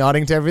like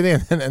nodding to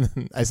everything. And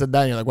then I said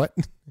that and you're like, what?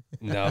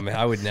 No, man,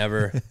 I would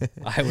never.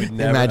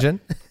 Imagine.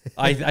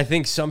 I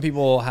think some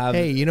people have.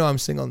 Hey, you know, I'm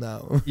single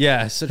now.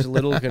 Yeah. Such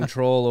little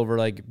control over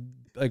like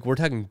we're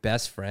talking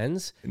best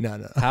friends.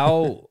 No.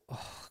 How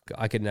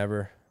I could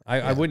never.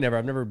 I would never.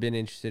 I've never been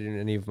interested in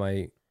any of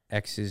my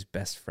ex's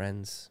best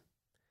friends.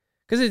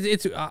 Because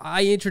that's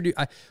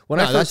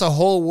a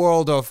whole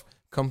world of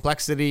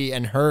complexity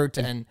and hurt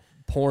and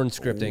porn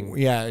scripting.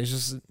 Yeah, it's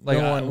just like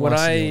no one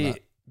wants to do that.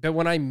 But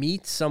when I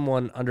meet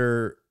someone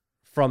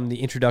from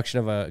the introduction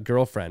of a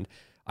girlfriend,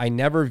 I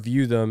never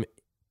view them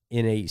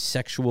in a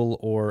sexual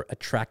or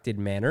attracted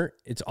manner.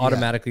 It's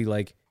automatically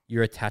like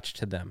you're attached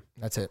to them.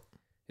 That's it.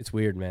 It's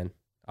weird, man.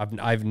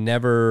 I've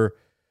never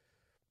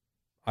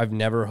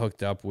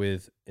hooked up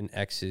with an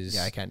ex's.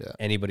 Yeah, I can't do that.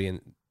 Anybody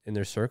in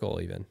their circle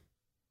even.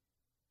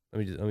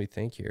 Let me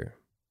think here.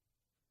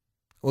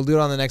 We'll do it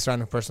on the next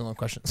round of personal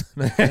questions.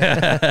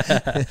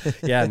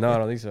 Yeah, no, I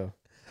don't think so.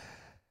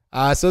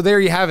 So there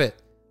you have it.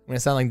 I'm going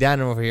to sound like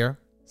Dan over here.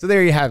 So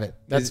there you have it.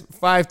 That's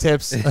 5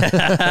 tips.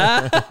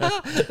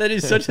 That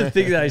is such a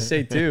thing that I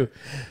say too.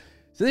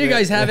 So there you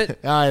guys have it.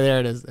 Oh, there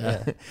it is.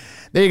 Yeah.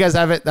 There you guys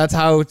have it. That's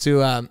how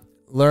to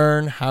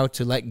learn how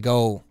to let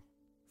go.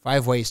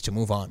 5 ways to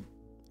move on.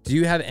 Do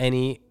you have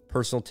any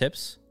personal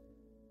tips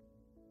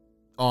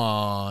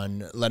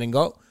on letting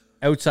go?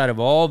 Outside of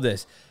all of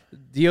this,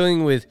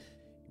 dealing with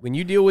when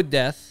you deal with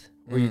death,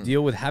 or you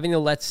deal with having to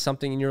let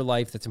something in your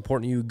life that's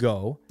important to you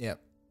go.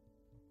 Yep.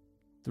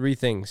 3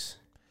 things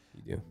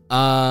you do.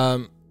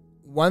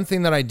 One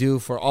thing that I do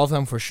for all of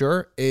them for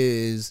sure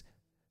is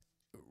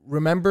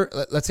remember,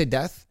 let's say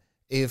death.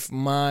 If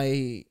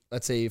my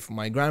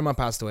grandma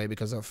passed away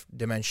because of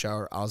dementia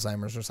or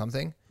Alzheimer's or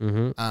something,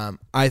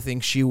 I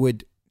think she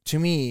would, to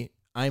me,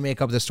 I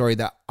make up the story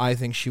that I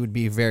think she would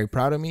be very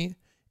proud of me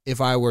if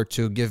I were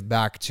to give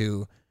back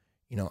to,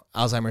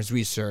 Alzheimer's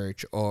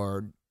research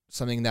or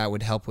something that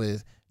would help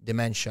with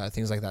dementia,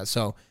 things like that.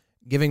 So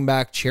giving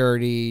back,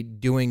 charity,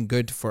 doing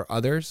good for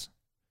others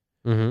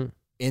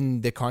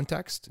in the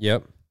context,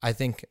 I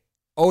think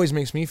always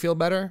makes me feel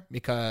better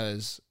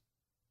because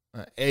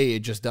A, it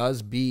just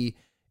does. B,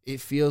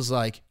 it feels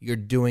like you're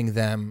doing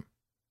them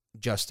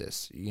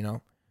justice,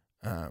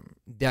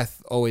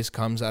 Death always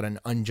comes at an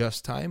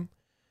unjust time.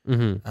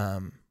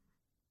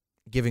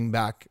 Giving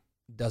back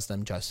does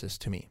them justice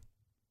to me.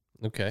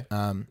 Okay.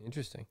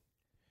 Interesting.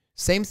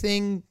 Same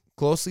thing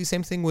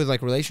with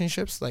like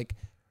relationships, like,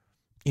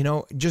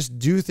 just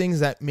do things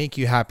that make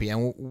you happy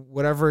and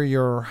whatever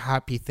your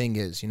happy thing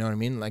is, you know what I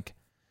mean? Like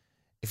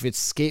if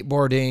it's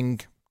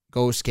skateboarding,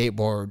 go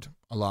skateboard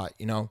a lot,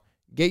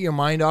 get your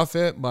mind off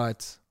it,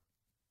 but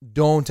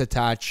don't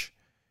attach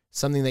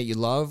something that you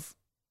love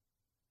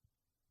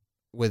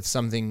with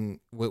something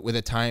with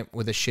a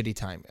shitty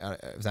time,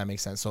 if that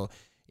makes sense. So,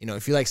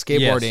 if you like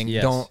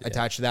skateboarding, don't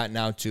attach that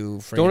now to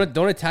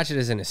don't attach it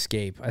as an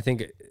escape. I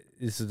think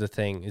this is the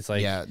thing. It's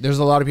like, there's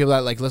a lot of people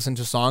that like listen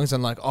to songs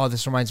and like, oh,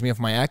 this reminds me of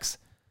my ex.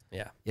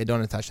 Yeah,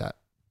 don't attach that.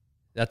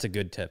 That's a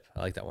good tip.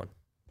 I like that one.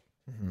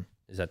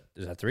 Is that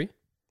 3?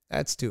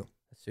 That's 2.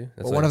 That's 2.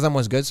 Well, one of them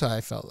was good, so I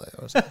felt like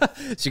it was.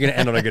 So you're gonna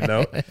end on a good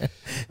note.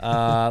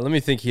 Let me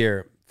think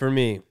here. For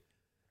me,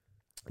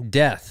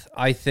 death.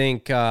 I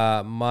think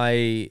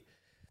beliefs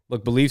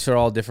are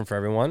all different for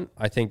everyone.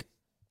 I think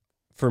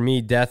for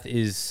me, death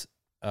is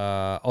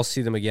I'll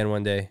see them again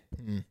one day.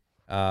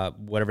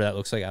 Whatever that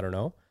looks like, I don't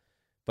know.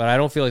 But I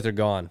don't feel like they're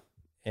gone.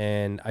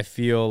 And I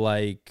feel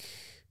like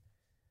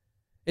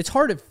it's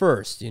hard at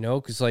first,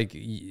 because like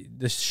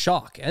the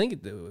shock. I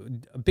think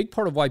a big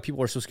part of why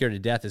people are so scared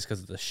of death is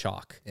because of the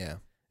shock. Yeah.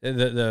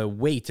 The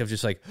weight of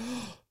just like,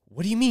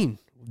 what do you mean?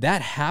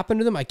 That happened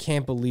to them? I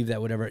can't believe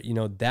that, whatever.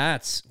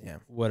 That's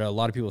what a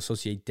lot of people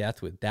associate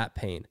death with, that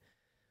pain.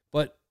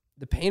 But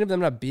the pain of them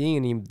not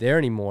being there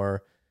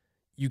anymore,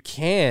 you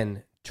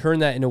can turn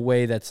that in a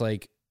way that's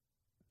like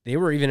they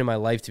were even in my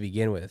life to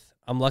begin with.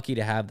 I'm lucky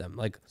to have them.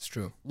 Like, It's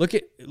true.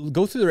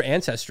 go through their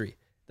ancestry.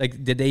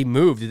 Like, did they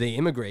move? Did they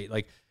immigrate?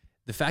 Like,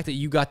 the fact that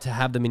you got to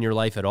have them in your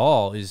life at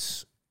all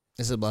is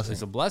It's a blessing.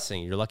 It's a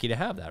blessing. You're lucky to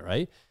have that,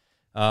 right?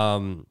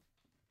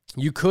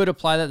 You could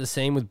apply that the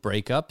same with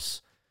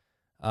breakups.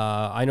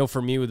 I know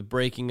for me with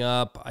breaking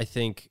up, I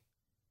think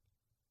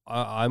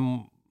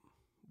I'm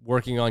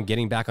working on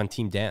getting back on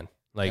Team Dan,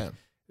 like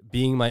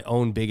being my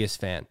own biggest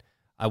fan.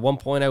 At one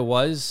point I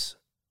was,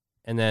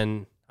 and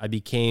then I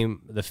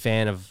became the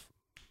fan of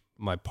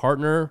my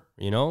partner,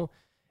 you know?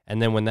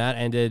 And then when that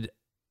ended,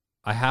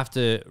 I have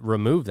to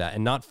remove that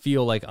and not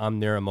feel like I'm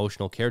their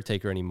emotional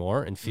caretaker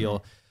anymore and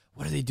feel,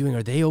 what are they doing?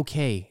 Are they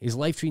okay? Is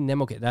life treating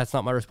them okay? That's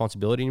not my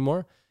responsibility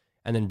anymore.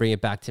 And then bring it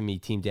back to me,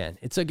 Team Dan.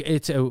 It's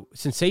a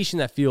sensation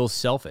that feels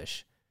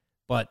selfish,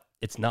 but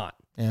it's not.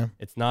 Yeah.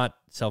 It's not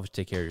selfish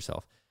to take care of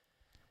yourself.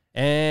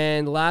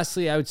 And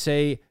lastly, I would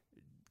say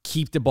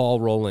keep the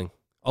ball rolling.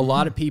 A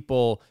lot of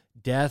people,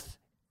 death,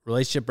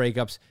 relationship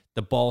breakups,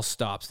 the ball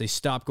stops. They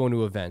stop going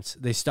to events.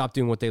 They stop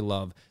doing what they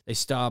love. They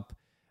stop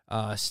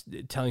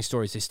telling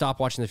stories. They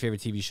stop watching their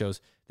favorite TV shows.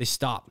 They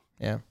stop.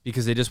 Yeah.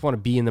 Because they just want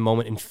to be in the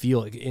moment and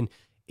feel it. And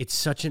it's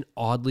such an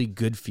oddly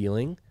good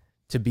feeling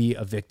to be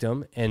a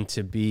victim and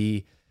to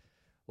be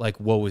like,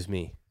 woe is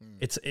me.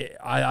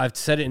 I've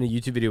said it in a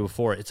YouTube video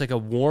before. It's like a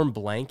warm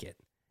blanket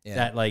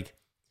that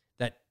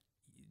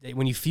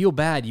when you feel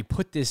bad, you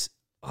put this,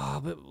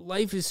 but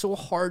life is so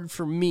hard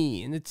for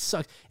me and it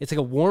sucks. It's like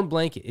a warm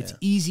blanket. It's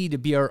easy to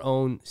be our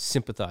own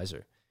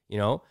sympathizer, you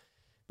know,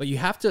 but you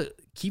have to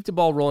keep the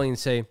ball rolling and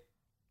say,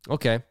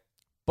 okay,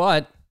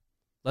 but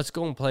let's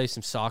go and play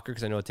some soccer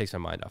because I know it takes my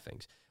mind off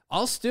things.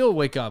 I'll still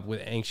wake up with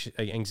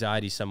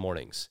anxiety some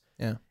mornings.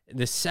 Yeah.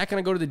 The second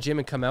I go to the gym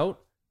and come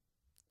out,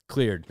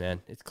 cleared,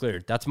 man. It's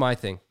cleared. That's my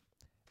thing.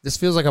 This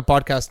feels like a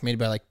podcast made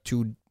by like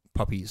two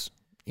puppies,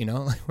 you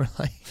know? Like we're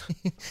like,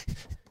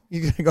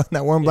 you're going to go in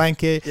that warm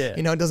blanket. Yeah.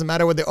 You know, it doesn't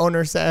matter what the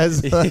owner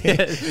says. Like,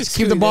 Yeah, just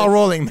keep the ball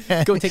rolling,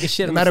 man. Go take a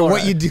shit No on the matter floor.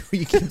 what you do,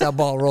 you keep that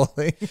ball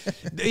rolling.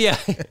 Yeah.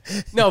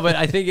 No, but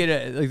I think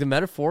in like the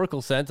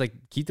metaphorical sense, like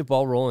keep the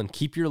ball rolling,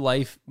 keep your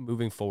life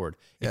moving forward.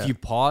 If you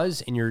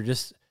pause and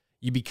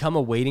you become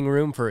a waiting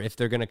room for if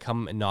they're going to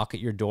come and knock at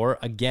your door,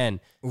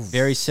 again,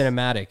 very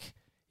cinematic.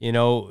 You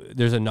know,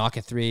 there's a knock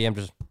at 3 a.m.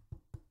 Just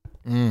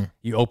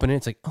you open it.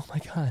 It's like, oh my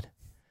God,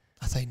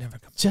 I thought you'd never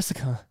come.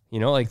 Jessica. You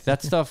know, like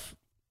that stuff,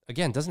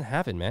 again, doesn't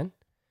happen, man.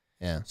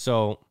 Yeah.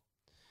 So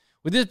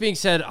with this being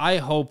said, I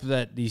hope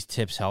that these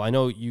tips help. I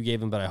know you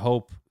gave them, but I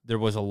hope there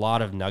was a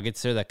lot of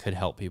nuggets there that could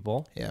help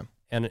people. Yeah.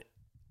 And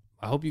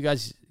I hope you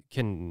guys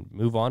can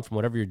move on from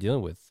whatever you're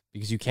dealing with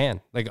because you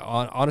can. Like,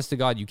 honest to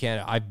God, you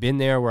can. I've been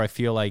there where I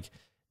feel like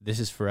this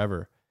is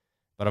forever,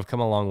 but I've come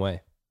a long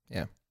way.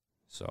 Yeah.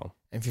 So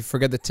If you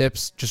forget the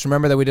tips, just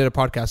remember that we did a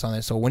podcast on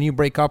it. So when you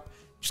break up,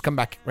 just come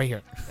back right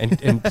here.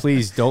 And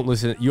please don't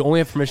listen. You only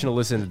have permission to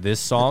listen to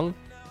this song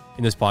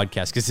in this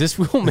podcast because this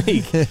will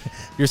make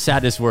your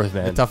sadness worth,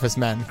 man. The toughest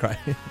man cry.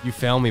 You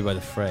found me by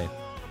the fray.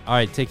 All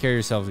right, take care of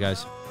yourselves,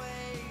 guys.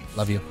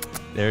 Love you.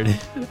 There it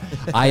is.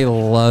 I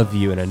love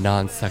you in a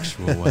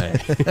non-sexual way.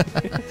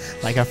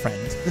 Like a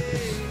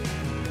friend.